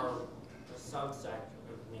we are a subsect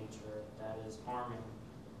of nature that is harming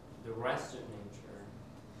the rest of nature,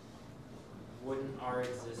 wouldn't our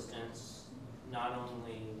existence not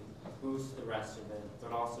only boost the rest of it,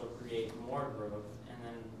 but also create more growth? And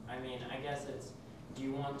then, I mean, I guess it's, do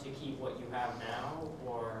you want to keep what you have now,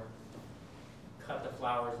 or cut the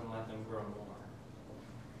flowers and let them grow more?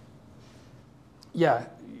 Yeah,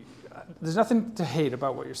 there's nothing to hate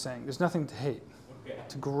about what you're saying. There's nothing to hate. Okay.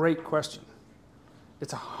 It's a great question.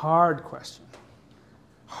 It's a hard question.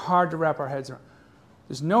 Hard to wrap our heads around.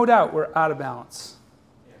 There's no doubt we're out of balance.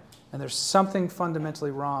 Yeah. And there's something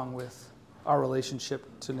fundamentally wrong with our relationship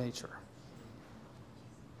to nature.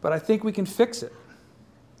 But I think we can fix it.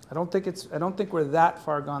 I don't think we're that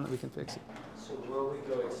far gone that we can fix it. So will we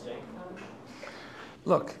go extinct then?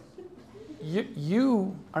 Look,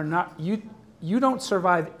 you don't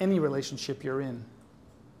survive any relationship you're in.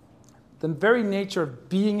 The very nature of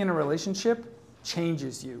being in a relationship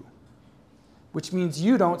changes you, which means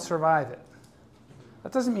you don't survive it.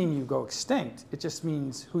 That doesn't mean you go extinct. It just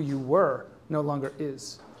means who you were no longer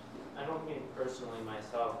is. I don't mean personally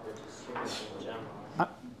myself, but just humans in general.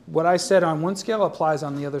 What I said on one scale applies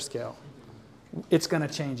on the other scale. It's going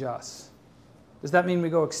to change us. Does that mean we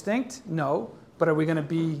go extinct? No. But are we going to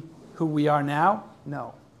be who we are now?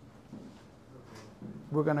 No.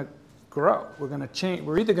 We're going to grow. We're going to change.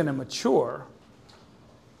 We're either going to mature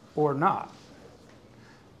or not.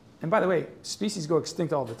 And by the way, species go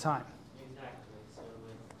extinct all the time. Exactly. So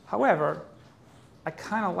However, I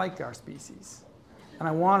kind of like our species, and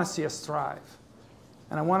I want to see us thrive,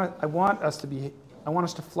 and I want us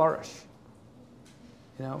to flourish.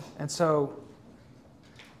 You know,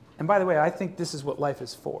 and by the way, I think this is what life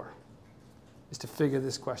is for, is to figure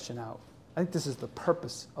this question out. I think this is the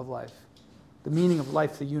purpose of life. The meaning of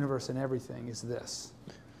life, the universe, and everything is this,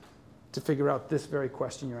 to figure out this very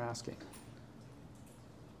question you're asking.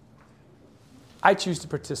 I choose to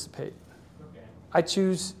participate. okay. I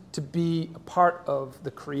choose to be a part of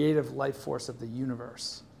the creative life force of the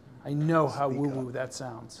universe. I know how woo-woo that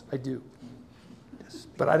sounds. I do.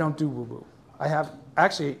 But I don't do woo-woo. I have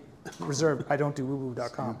actually reserved I don't do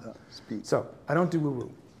woo-woo.com. So I don't do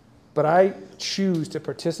woo-woo. But I choose to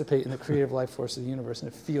participate in the creative life force of the universe,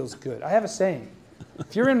 and it feels good. I have a saying.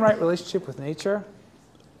 If you're in right relationship with nature,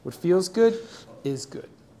 what feels good is good.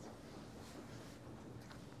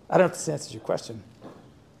 I don't know if this answers your question,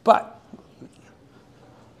 but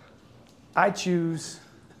I choose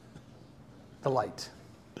the light.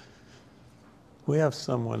 We have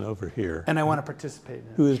someone over here And I want to participate in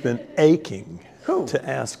it. who has been aching Who? to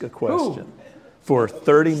ask a question for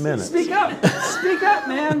 30 minutes. Speak up! Speak up,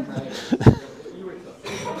 man!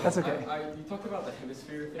 That's okay. You talked about the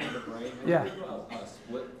hemisphere thing in the brain. Yeah. Have you heard about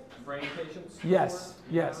split brain patients? Yes,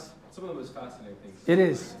 before? yes. Some of them is fascinating things. It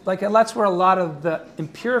is. Like, and that's where a lot of the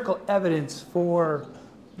empirical evidence for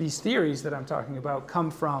these theories that I'm talking about come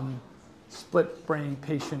from split brain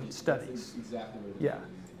patient studies. Exactly what it Yeah, is.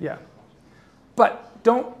 yeah. But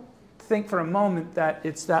don't think for a moment that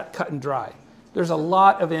it's that cut and dry. There's a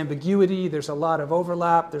lot of ambiguity, there's a lot of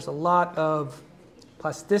overlap, there's a lot of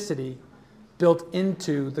plasticity built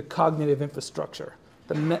into the cognitive infrastructure,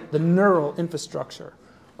 the neural infrastructure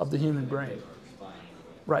of the human brain.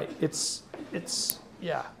 Right, it's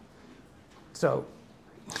yeah. So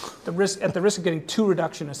at the risk of getting too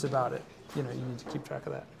reductionist about it, you need to keep track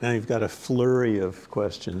of that. Now you've got a flurry of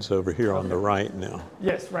questions over here on the right now.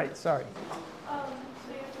 Yes, right, sorry. So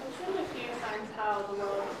you've mentioned a few times how the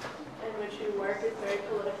world in which you work is very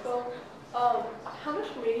political. How much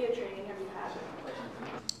media training have you had?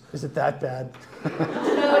 Is it that bad? No,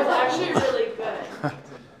 it's actually really good.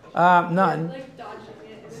 None. Like dodging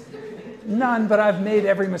it. None, but I've made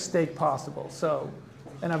every mistake possible,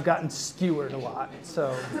 and I've gotten skewered a lot,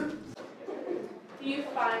 so. Do you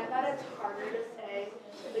find that it's harder to say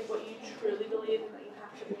like what you truly believe and that you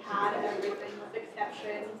have to pad everything with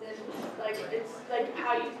exceptions and like it's like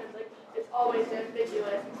how you said like it's always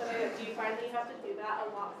ambiguous and stuff like that. Do you find that you have to do that a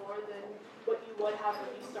lot more than what you would have when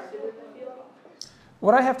you started in the field?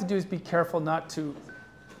 What I have to do is be careful not to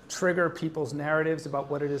trigger people's narratives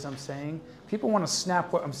about what it is I'm saying. People want to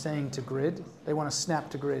snap what I'm saying to grid. They want to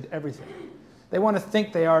snap to grid everything. They want to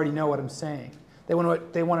think they already know what I'm saying. They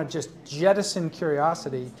want to just jettison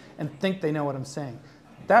curiosity and think they know what I'm saying.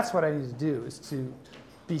 That's what I need to do, is to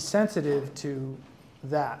be sensitive to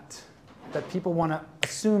that people want to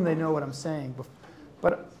assume they know what I'm saying.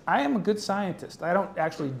 But I am a good scientist. I don't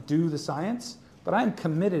actually do the science, but I'm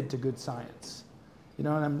committed to good science.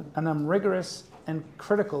 And I'm rigorous and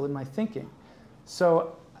critical in my thinking.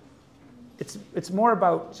 So it's more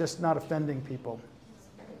about just not offending people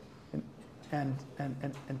and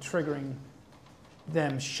triggering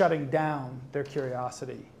them shutting down their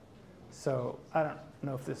curiosity. So I don't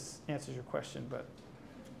know if this answers your question, but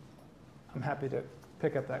I'm happy to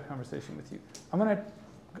pick up that conversation with you.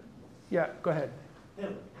 Yeah, go ahead.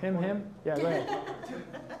 Him? Yeah, go ahead.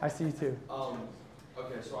 I see you too.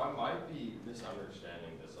 Okay, so I might be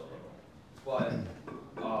misunderstanding this a little, but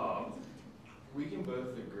we can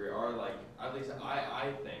both agree, or like, at least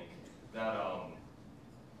I think that,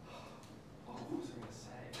 what was I gonna say?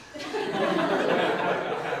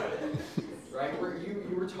 Right, where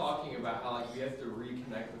you were talking about how like we have to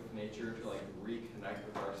reconnect with nature to like reconnect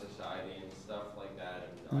with our society and stuff like that,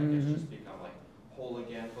 and I guess just become like whole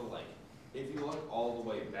again. But like, if you look all the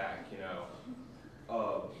way back,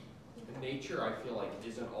 nature I feel like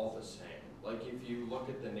isn't all the same. Like if you look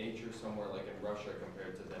at the nature somewhere like in Russia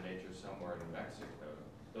compared to the nature somewhere in Mexico,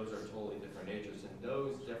 those are totally different natures, and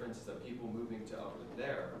those differences of people moving to over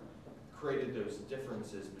there created those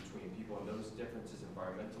differences between people, and those differences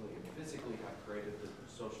environmentally and physically have created the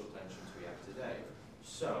social tensions we have today.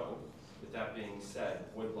 So, with that being said,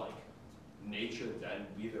 would like nature then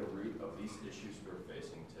be the root of these issues we're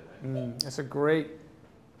facing today? That's a great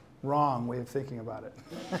wrong way of thinking about it.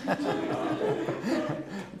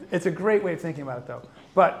 It's a great way of thinking about it, though.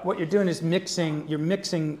 But what you're doing is you're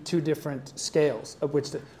mixing two different scales, of which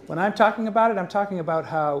when I'm talking about it, I'm talking about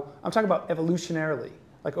evolutionarily,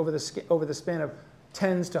 like over the span of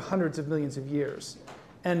tens to hundreds of millions of years.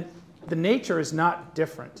 And the nature is not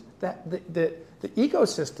different. The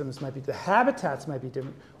ecosystems might be, the habitats might be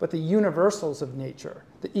different, but the universals of nature,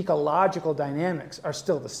 the ecological dynamics are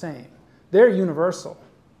still the same. They're universal.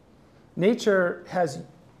 Nature has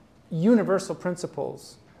universal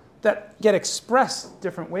principles that get expressed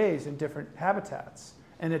different ways in different habitats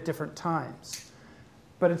and at different times.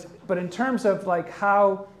 But in terms of like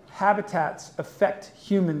how habitats affect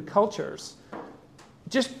human cultures,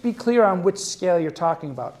 just be clear on which scale you're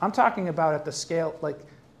talking about. I'm talking about at the scale, like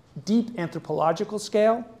deep anthropological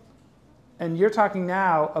scale, and you're talking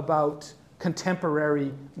now about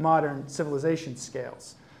contemporary modern civilization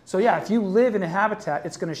scales. So yeah, if you live in a habitat,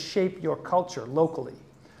 it's going to shape your culture locally.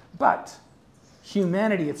 But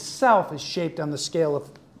humanity itself is shaped on the scale of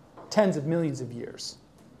tens of millions of years.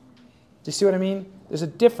 Do you see what I mean? There's a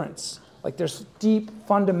difference. Like there's deep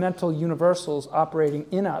fundamental universals operating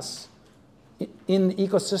in us, in the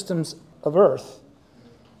ecosystems of Earth.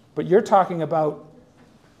 But you're talking about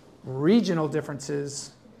regional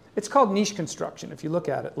differences. It's called niche construction if you look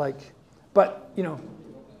at it. But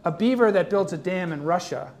a beaver that builds a dam in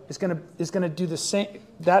Russia is going to do the same.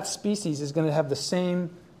 That species is going to have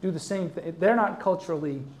do the same thing. They're not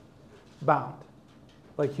culturally bound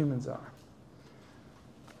like humans are.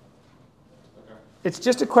 Okay. It's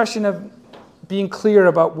just a question of being clear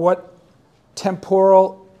about what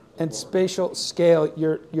temporal and spatial scale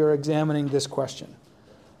you're examining this question.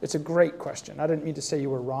 It's a great question. I didn't mean to say you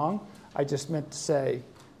were wrong. I just meant to say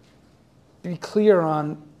be clear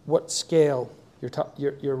on what scale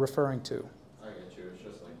you're referring to. I get you. It's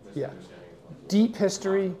just like misunderstanding. Deep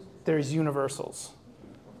history, there's universals.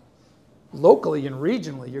 Locally and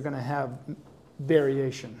regionally, you're going to have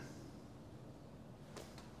variation.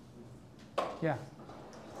 Yeah.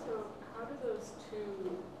 So how do those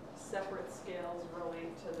two separate scales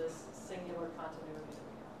relate to this singular continuity that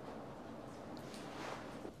we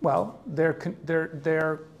have? Well,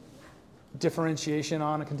 they're differentiation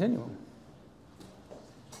on a continuum.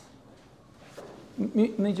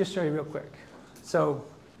 Let me just show you real quick. So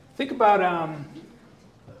think about,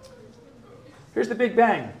 here's the Big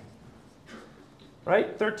Bang,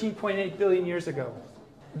 right? 13.8 billion years ago.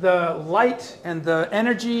 The light and the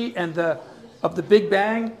energy and of the Big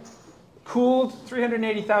Bang cooled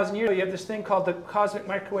 380,000 years ago. You have this thing called the cosmic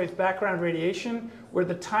microwave background radiation, where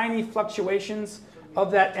the tiny fluctuations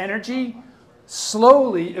of that energy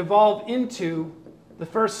slowly evolve into the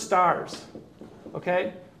first stars,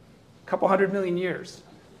 okay? A couple 100 million years.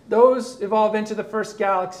 Those evolve into the first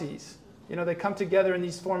galaxies. You know, they come together in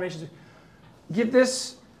these formations. Give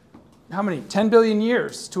this, how many? 10 billion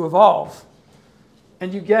years to evolve.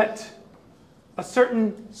 And you get a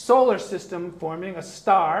certain solar system forming, a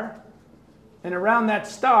star. And around that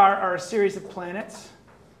star are a series of planets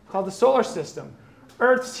called the solar system.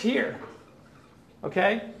 Earth's here,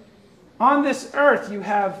 okay? On this Earth, you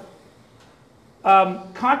have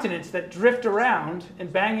continents that drift around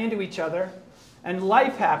and bang into each other, and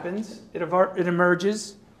life happens, it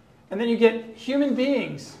emerges, and then you get human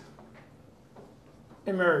beings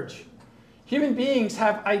emerge. Human beings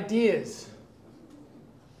have ideas,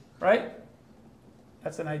 right?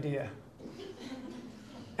 That's an idea.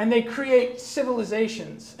 And they create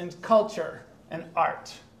civilizations and culture and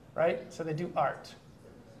art, right? So they do art.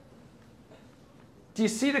 Do you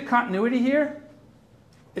see the continuity here?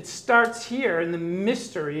 It starts here in the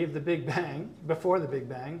mystery of the Big Bang, before the Big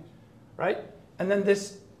Bang, right? And then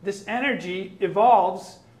this energy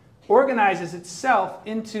evolves, organizes itself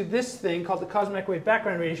into this thing called the cosmic microwave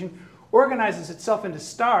background radiation, organizes itself into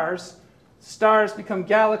stars. Stars become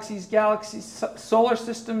galaxies, solar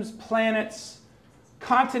systems, planets,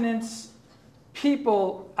 continents,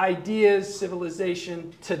 people, ideas,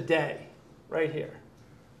 civilization, today, right here.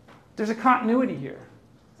 There's a continuity here.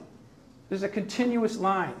 There's a continuous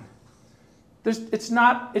line. It's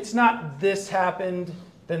not this happened,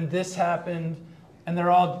 then this happened, and they're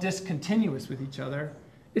all discontinuous with each other.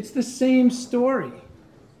 It's the same story,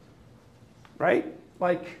 right?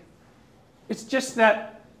 Like, it's just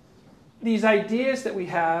that these ideas that we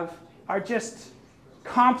have are just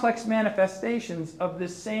complex manifestations of the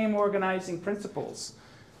same organizing principles.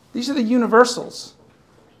 These are the universals.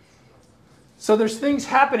 So there's things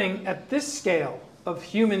happening at this scale of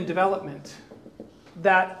human development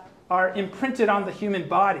that are imprinted on the human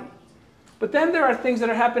body. But then there are things that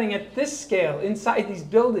are happening at this scale, inside these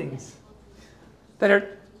buildings, that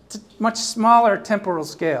are much smaller temporal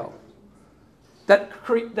scale, that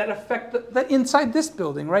affect that inside this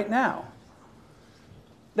building right now,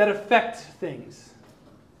 that affect things.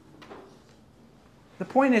 The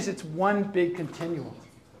point is, it's one big continuum.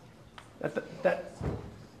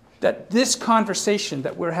 That this conversation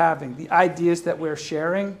that we're having, the ideas that we're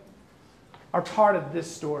sharing, are part of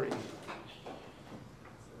this story.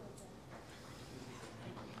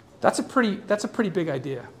 That's a pretty big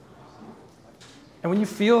idea. And when you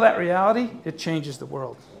feel that reality, it changes the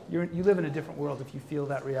world. You live in a different world if you feel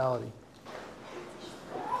that reality.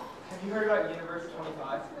 Have you heard about Universe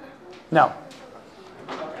 25? No.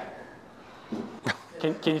 Okay.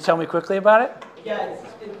 Can you tell me quickly about it? Yeah,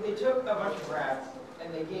 they took a bunch of rats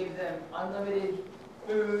and they gave them unlimited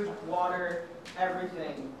food, water,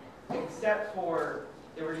 everything, except for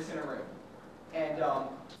they were just in a room. And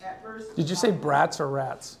at first... Did you say brats or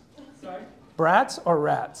rats? Sorry? Brats or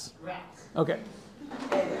rats? Rats. Okay.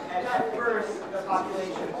 And at first, the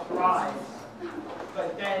population thrived,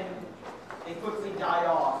 but then they quickly died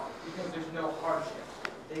off because there's no hardship.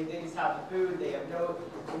 They just have the food, they have no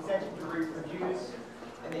incentive to reproduce,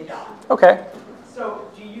 and they die. Okay. So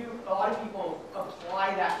a lot of people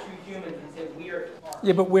apply that to humans and say we're...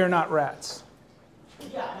 Yeah, but we're not rats.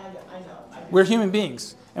 Yeah, I know. We're human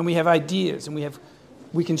beings, and we have ideas, and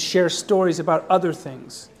we can share stories about other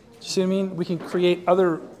things. Do you see what I mean? We can create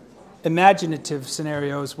other imaginative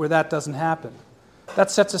scenarios where that doesn't happen.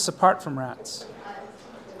 That sets us apart from rats.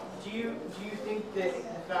 Do you think that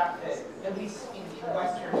the fact that, at least in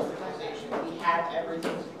Western civilization, we have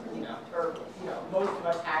everything, or most of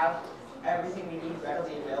us have everything we need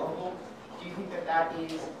readily available, do you think that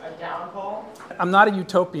is a downfall? I'm not a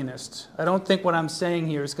utopianist. I don't think what I'm saying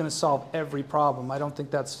here is going to solve every problem. I don't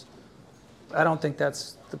think that's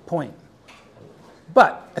the point.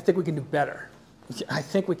 But I think we can do better. I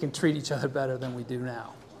think we can treat each other better than we do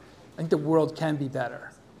now. I think the world can be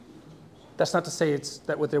better. That's not to say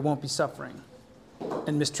that there won't be suffering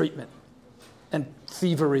and mistreatment and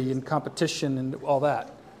thievery and competition and all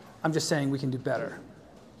that. I'm just saying we can do better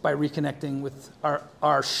by reconnecting with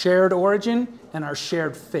our shared origin and our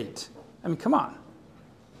shared fate. I mean, come on.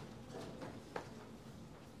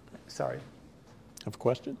 Sorry. Have a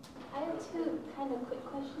question? I have two kind of quick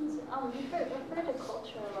questions. You refer to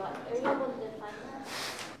culture a lot. Are you able to define that?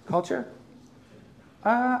 Culture?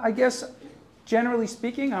 I guess, generally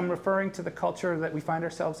speaking, I'm referring to the culture that we find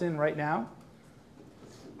ourselves in right now.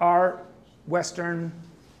 Our Western,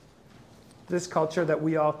 this culture that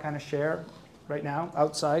we all kind of share right now,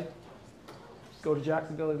 outside. Go to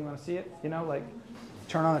Jacksonville if you want to see it, you know, like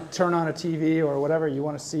turn on a TV or whatever, you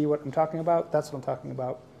want to see what I'm talking about, that's what I'm talking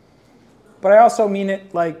about. But I also mean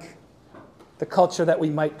it like the culture that we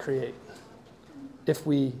might create if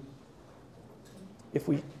we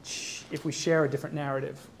share a different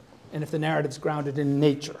narrative, and if the narrative's grounded in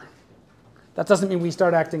nature. That doesn't mean we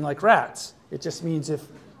start acting like rats. It just means if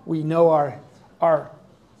we know our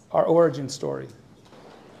origin story.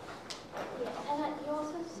 Yeah, and you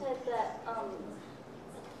also said that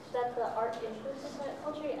that the art influences that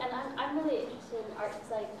culture, and I'm really interested in art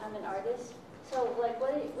because like I'm an artist. So like,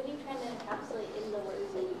 what are you trying to encapsulate in the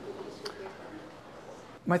words that you produce with your pen?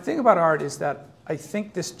 My thing about art is that I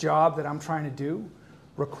think this job that I'm trying to do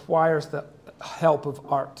requires the help of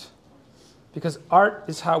art. Because art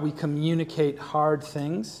is how we communicate hard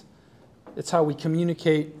things. It's how we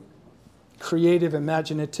communicate creative,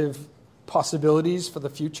 imaginative possibilities for the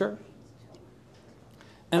future.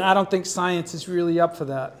 And I don't think science is really up for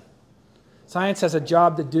that. Science has a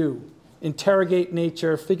job to do. Interrogate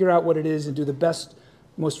nature, figure out what it is, and do the best,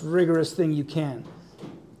 most rigorous thing you can.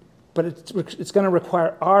 But it's going to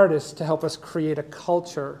require artists to help us create a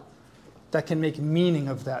culture that can make meaning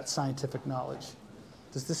of that scientific knowledge.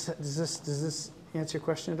 Does this answer your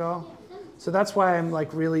question at all? So that's why I'm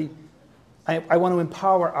like really, I want to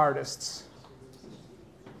empower artists,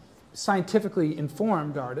 scientifically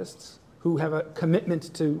informed artists who have a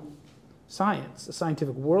commitment to science, a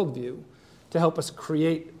scientific worldview, to help us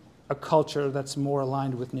create a culture that's more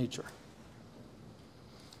aligned with nature.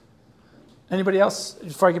 Anybody else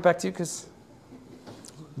before I get back to you? Because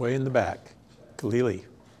Way in the back. Khalili.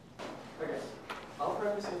 Okay, I'll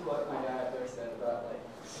preface with what my dad there said about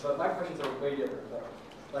but my questions are way different.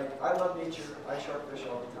 Like I love nature. I shark fish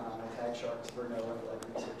all the time. I tag sharks for NOAA for like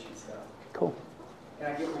research and stuff. cool. And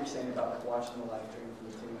I get what you're saying about like watching the live stream from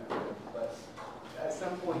the tuna. But at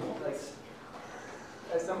some point, like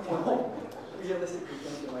realistically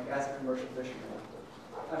thinking, like as a commercial fisherman,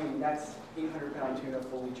 I mean that's 800-pound tuna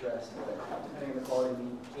fully dressed, but depending on the quality,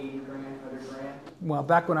 80 grand, 100 grand. Well,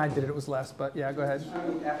 back when I did it, it was less, but yeah, go ahead. I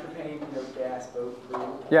mean, after paying, gas, boat,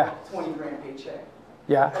 food, Yeah. 20 grand paycheck.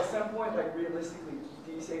 Yeah. At some point, like realistically,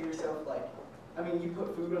 do you say to yourself, like, I mean, you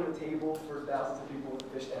put food on the table for thousands of people with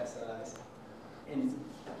fish that size, and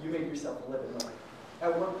you make yourself a living. Like,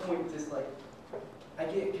 at what point does like, I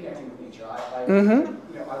get connecting with nature. I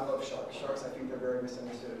love sharks. Sharks, I think they're very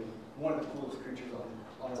misunderstood. One of the coolest creatures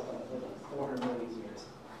on this planet, living 400 million years.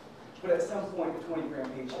 But at some point, the 20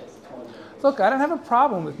 grand paycheck is 20 grand paycheck. Look, I don't have a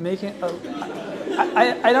problem with making.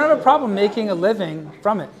 I don't have a problem making a living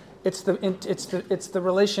from it. It's the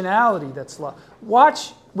relationality that's lost.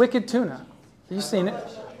 Watch Wicked Tuna. Have you seen it?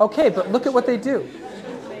 Okay, but look at what they do.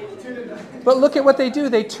 But look at what they do.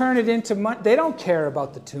 They turn it into money. They don't care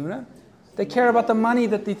about the tuna. They care about the money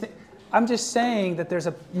that they think. I'm just saying that there's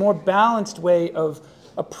a more balanced way of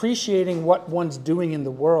appreciating what one's doing in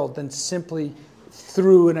the world than simply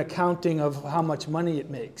through an accounting of how much money it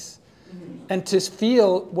makes. And to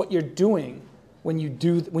feel what you're doing when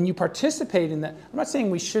you participate in that. I'm not saying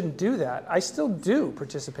we shouldn't do that. I still do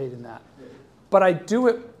participate in that. But I do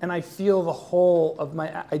it and I feel the whole of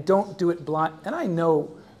I don't do it blind. And I know,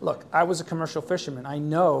 look, I was a commercial fisherman. I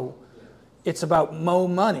know it's about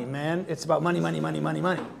money, man. It's about money, money, money, money,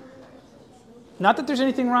 money. Not that there's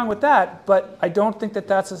anything wrong with that, but I don't think that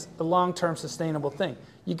that's a long-term sustainable thing.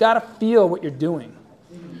 You got to feel what you're doing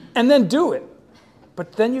and then do it.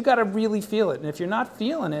 But then you got to really feel it. And if you're not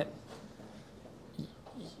feeling it,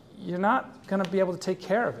 you're not going to be able to take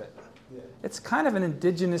care of it. It's kind of an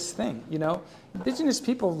indigenous thing, you know. Indigenous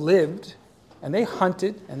people lived and they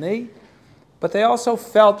hunted but they also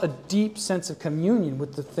felt a deep sense of communion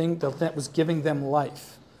with the thing that was giving them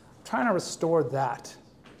life. I'm trying to restore that.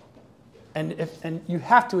 And you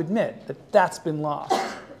have to admit that that's been lost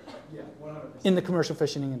in the commercial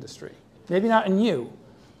fishing industry. Maybe not in you,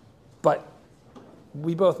 but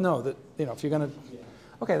we both know that, if you're going to...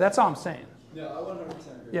 Okay, that's all I'm saying. No, I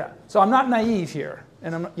 100% agree. Yeah, so I'm not naive here,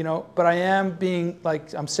 and but I am being,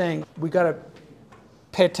 I'm saying we got to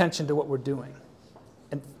pay attention to what we're doing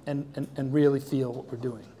and really feel what we're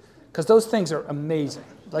doing. Because those things are amazing.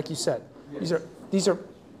 Like you said, these are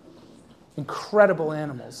incredible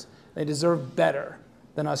animals. They deserve better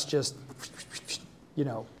than us just,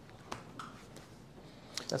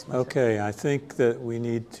 That's my Okay, I think that we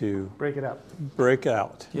need to break it up. break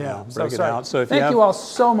out. Yeah, now. so Break it sorry. out. So if Thank you have, you all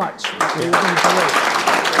so much. You've been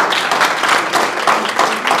great.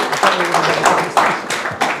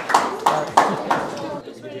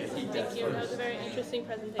 Thank you. That was a very interesting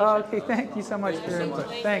presentation. Okay, thank you so much for your input.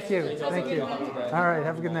 Thank you, thank you. All right,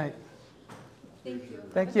 have a good night. Thank you.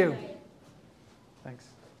 Thank you. Thanks.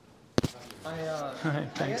 I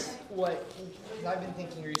Thanks. guess what I've been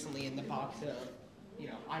thinking recently in the box of,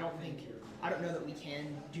 I don't know that we can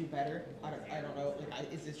do better. I don't know,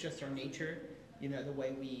 is this just our nature, the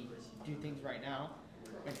way we do things right now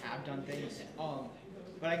and have done things?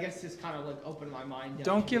 But I guess this kind of like opened my mind.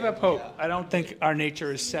 Don't give up hope. I don't think our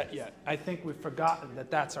nature is set yet. I think we've forgotten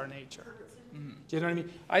that that's our nature. Do you know what I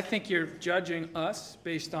mean? I think you're judging us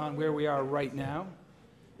based on where we are right now.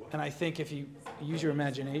 And I think if you use your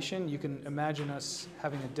imagination, you can imagine us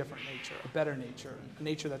having a different nature, a better nature, a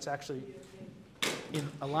nature that's actually in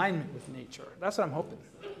alignment with nature. That's what I'm hoping.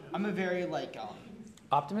 I'm a very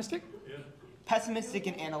Optimistic? pessimistic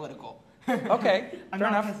and analytical. Okay, I'm fair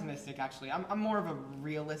not enough. pessimistic actually. I'm more of a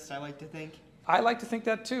realist, I like to think. I like to think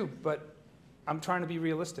that too, but I'm trying to be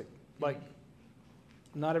realistic. Like,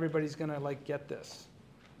 not everybody's gonna get this,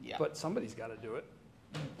 Yeah. but somebody's got to do it.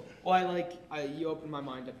 Well, you opened my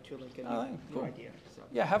mind up to a Oh, new cool. idea. So.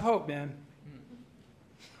 Yeah, have hope, man.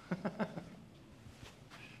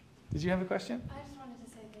 Did you have a question? I just wanted to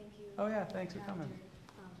say thank you. Oh yeah, thanks for coming.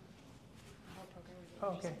 Oh,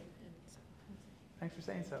 okay. Thanks for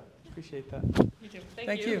saying so. Appreciate that. You too.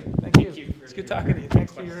 Thank you. Thank you for It's good your talking to you.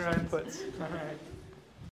 Thanks for your inputs. All right.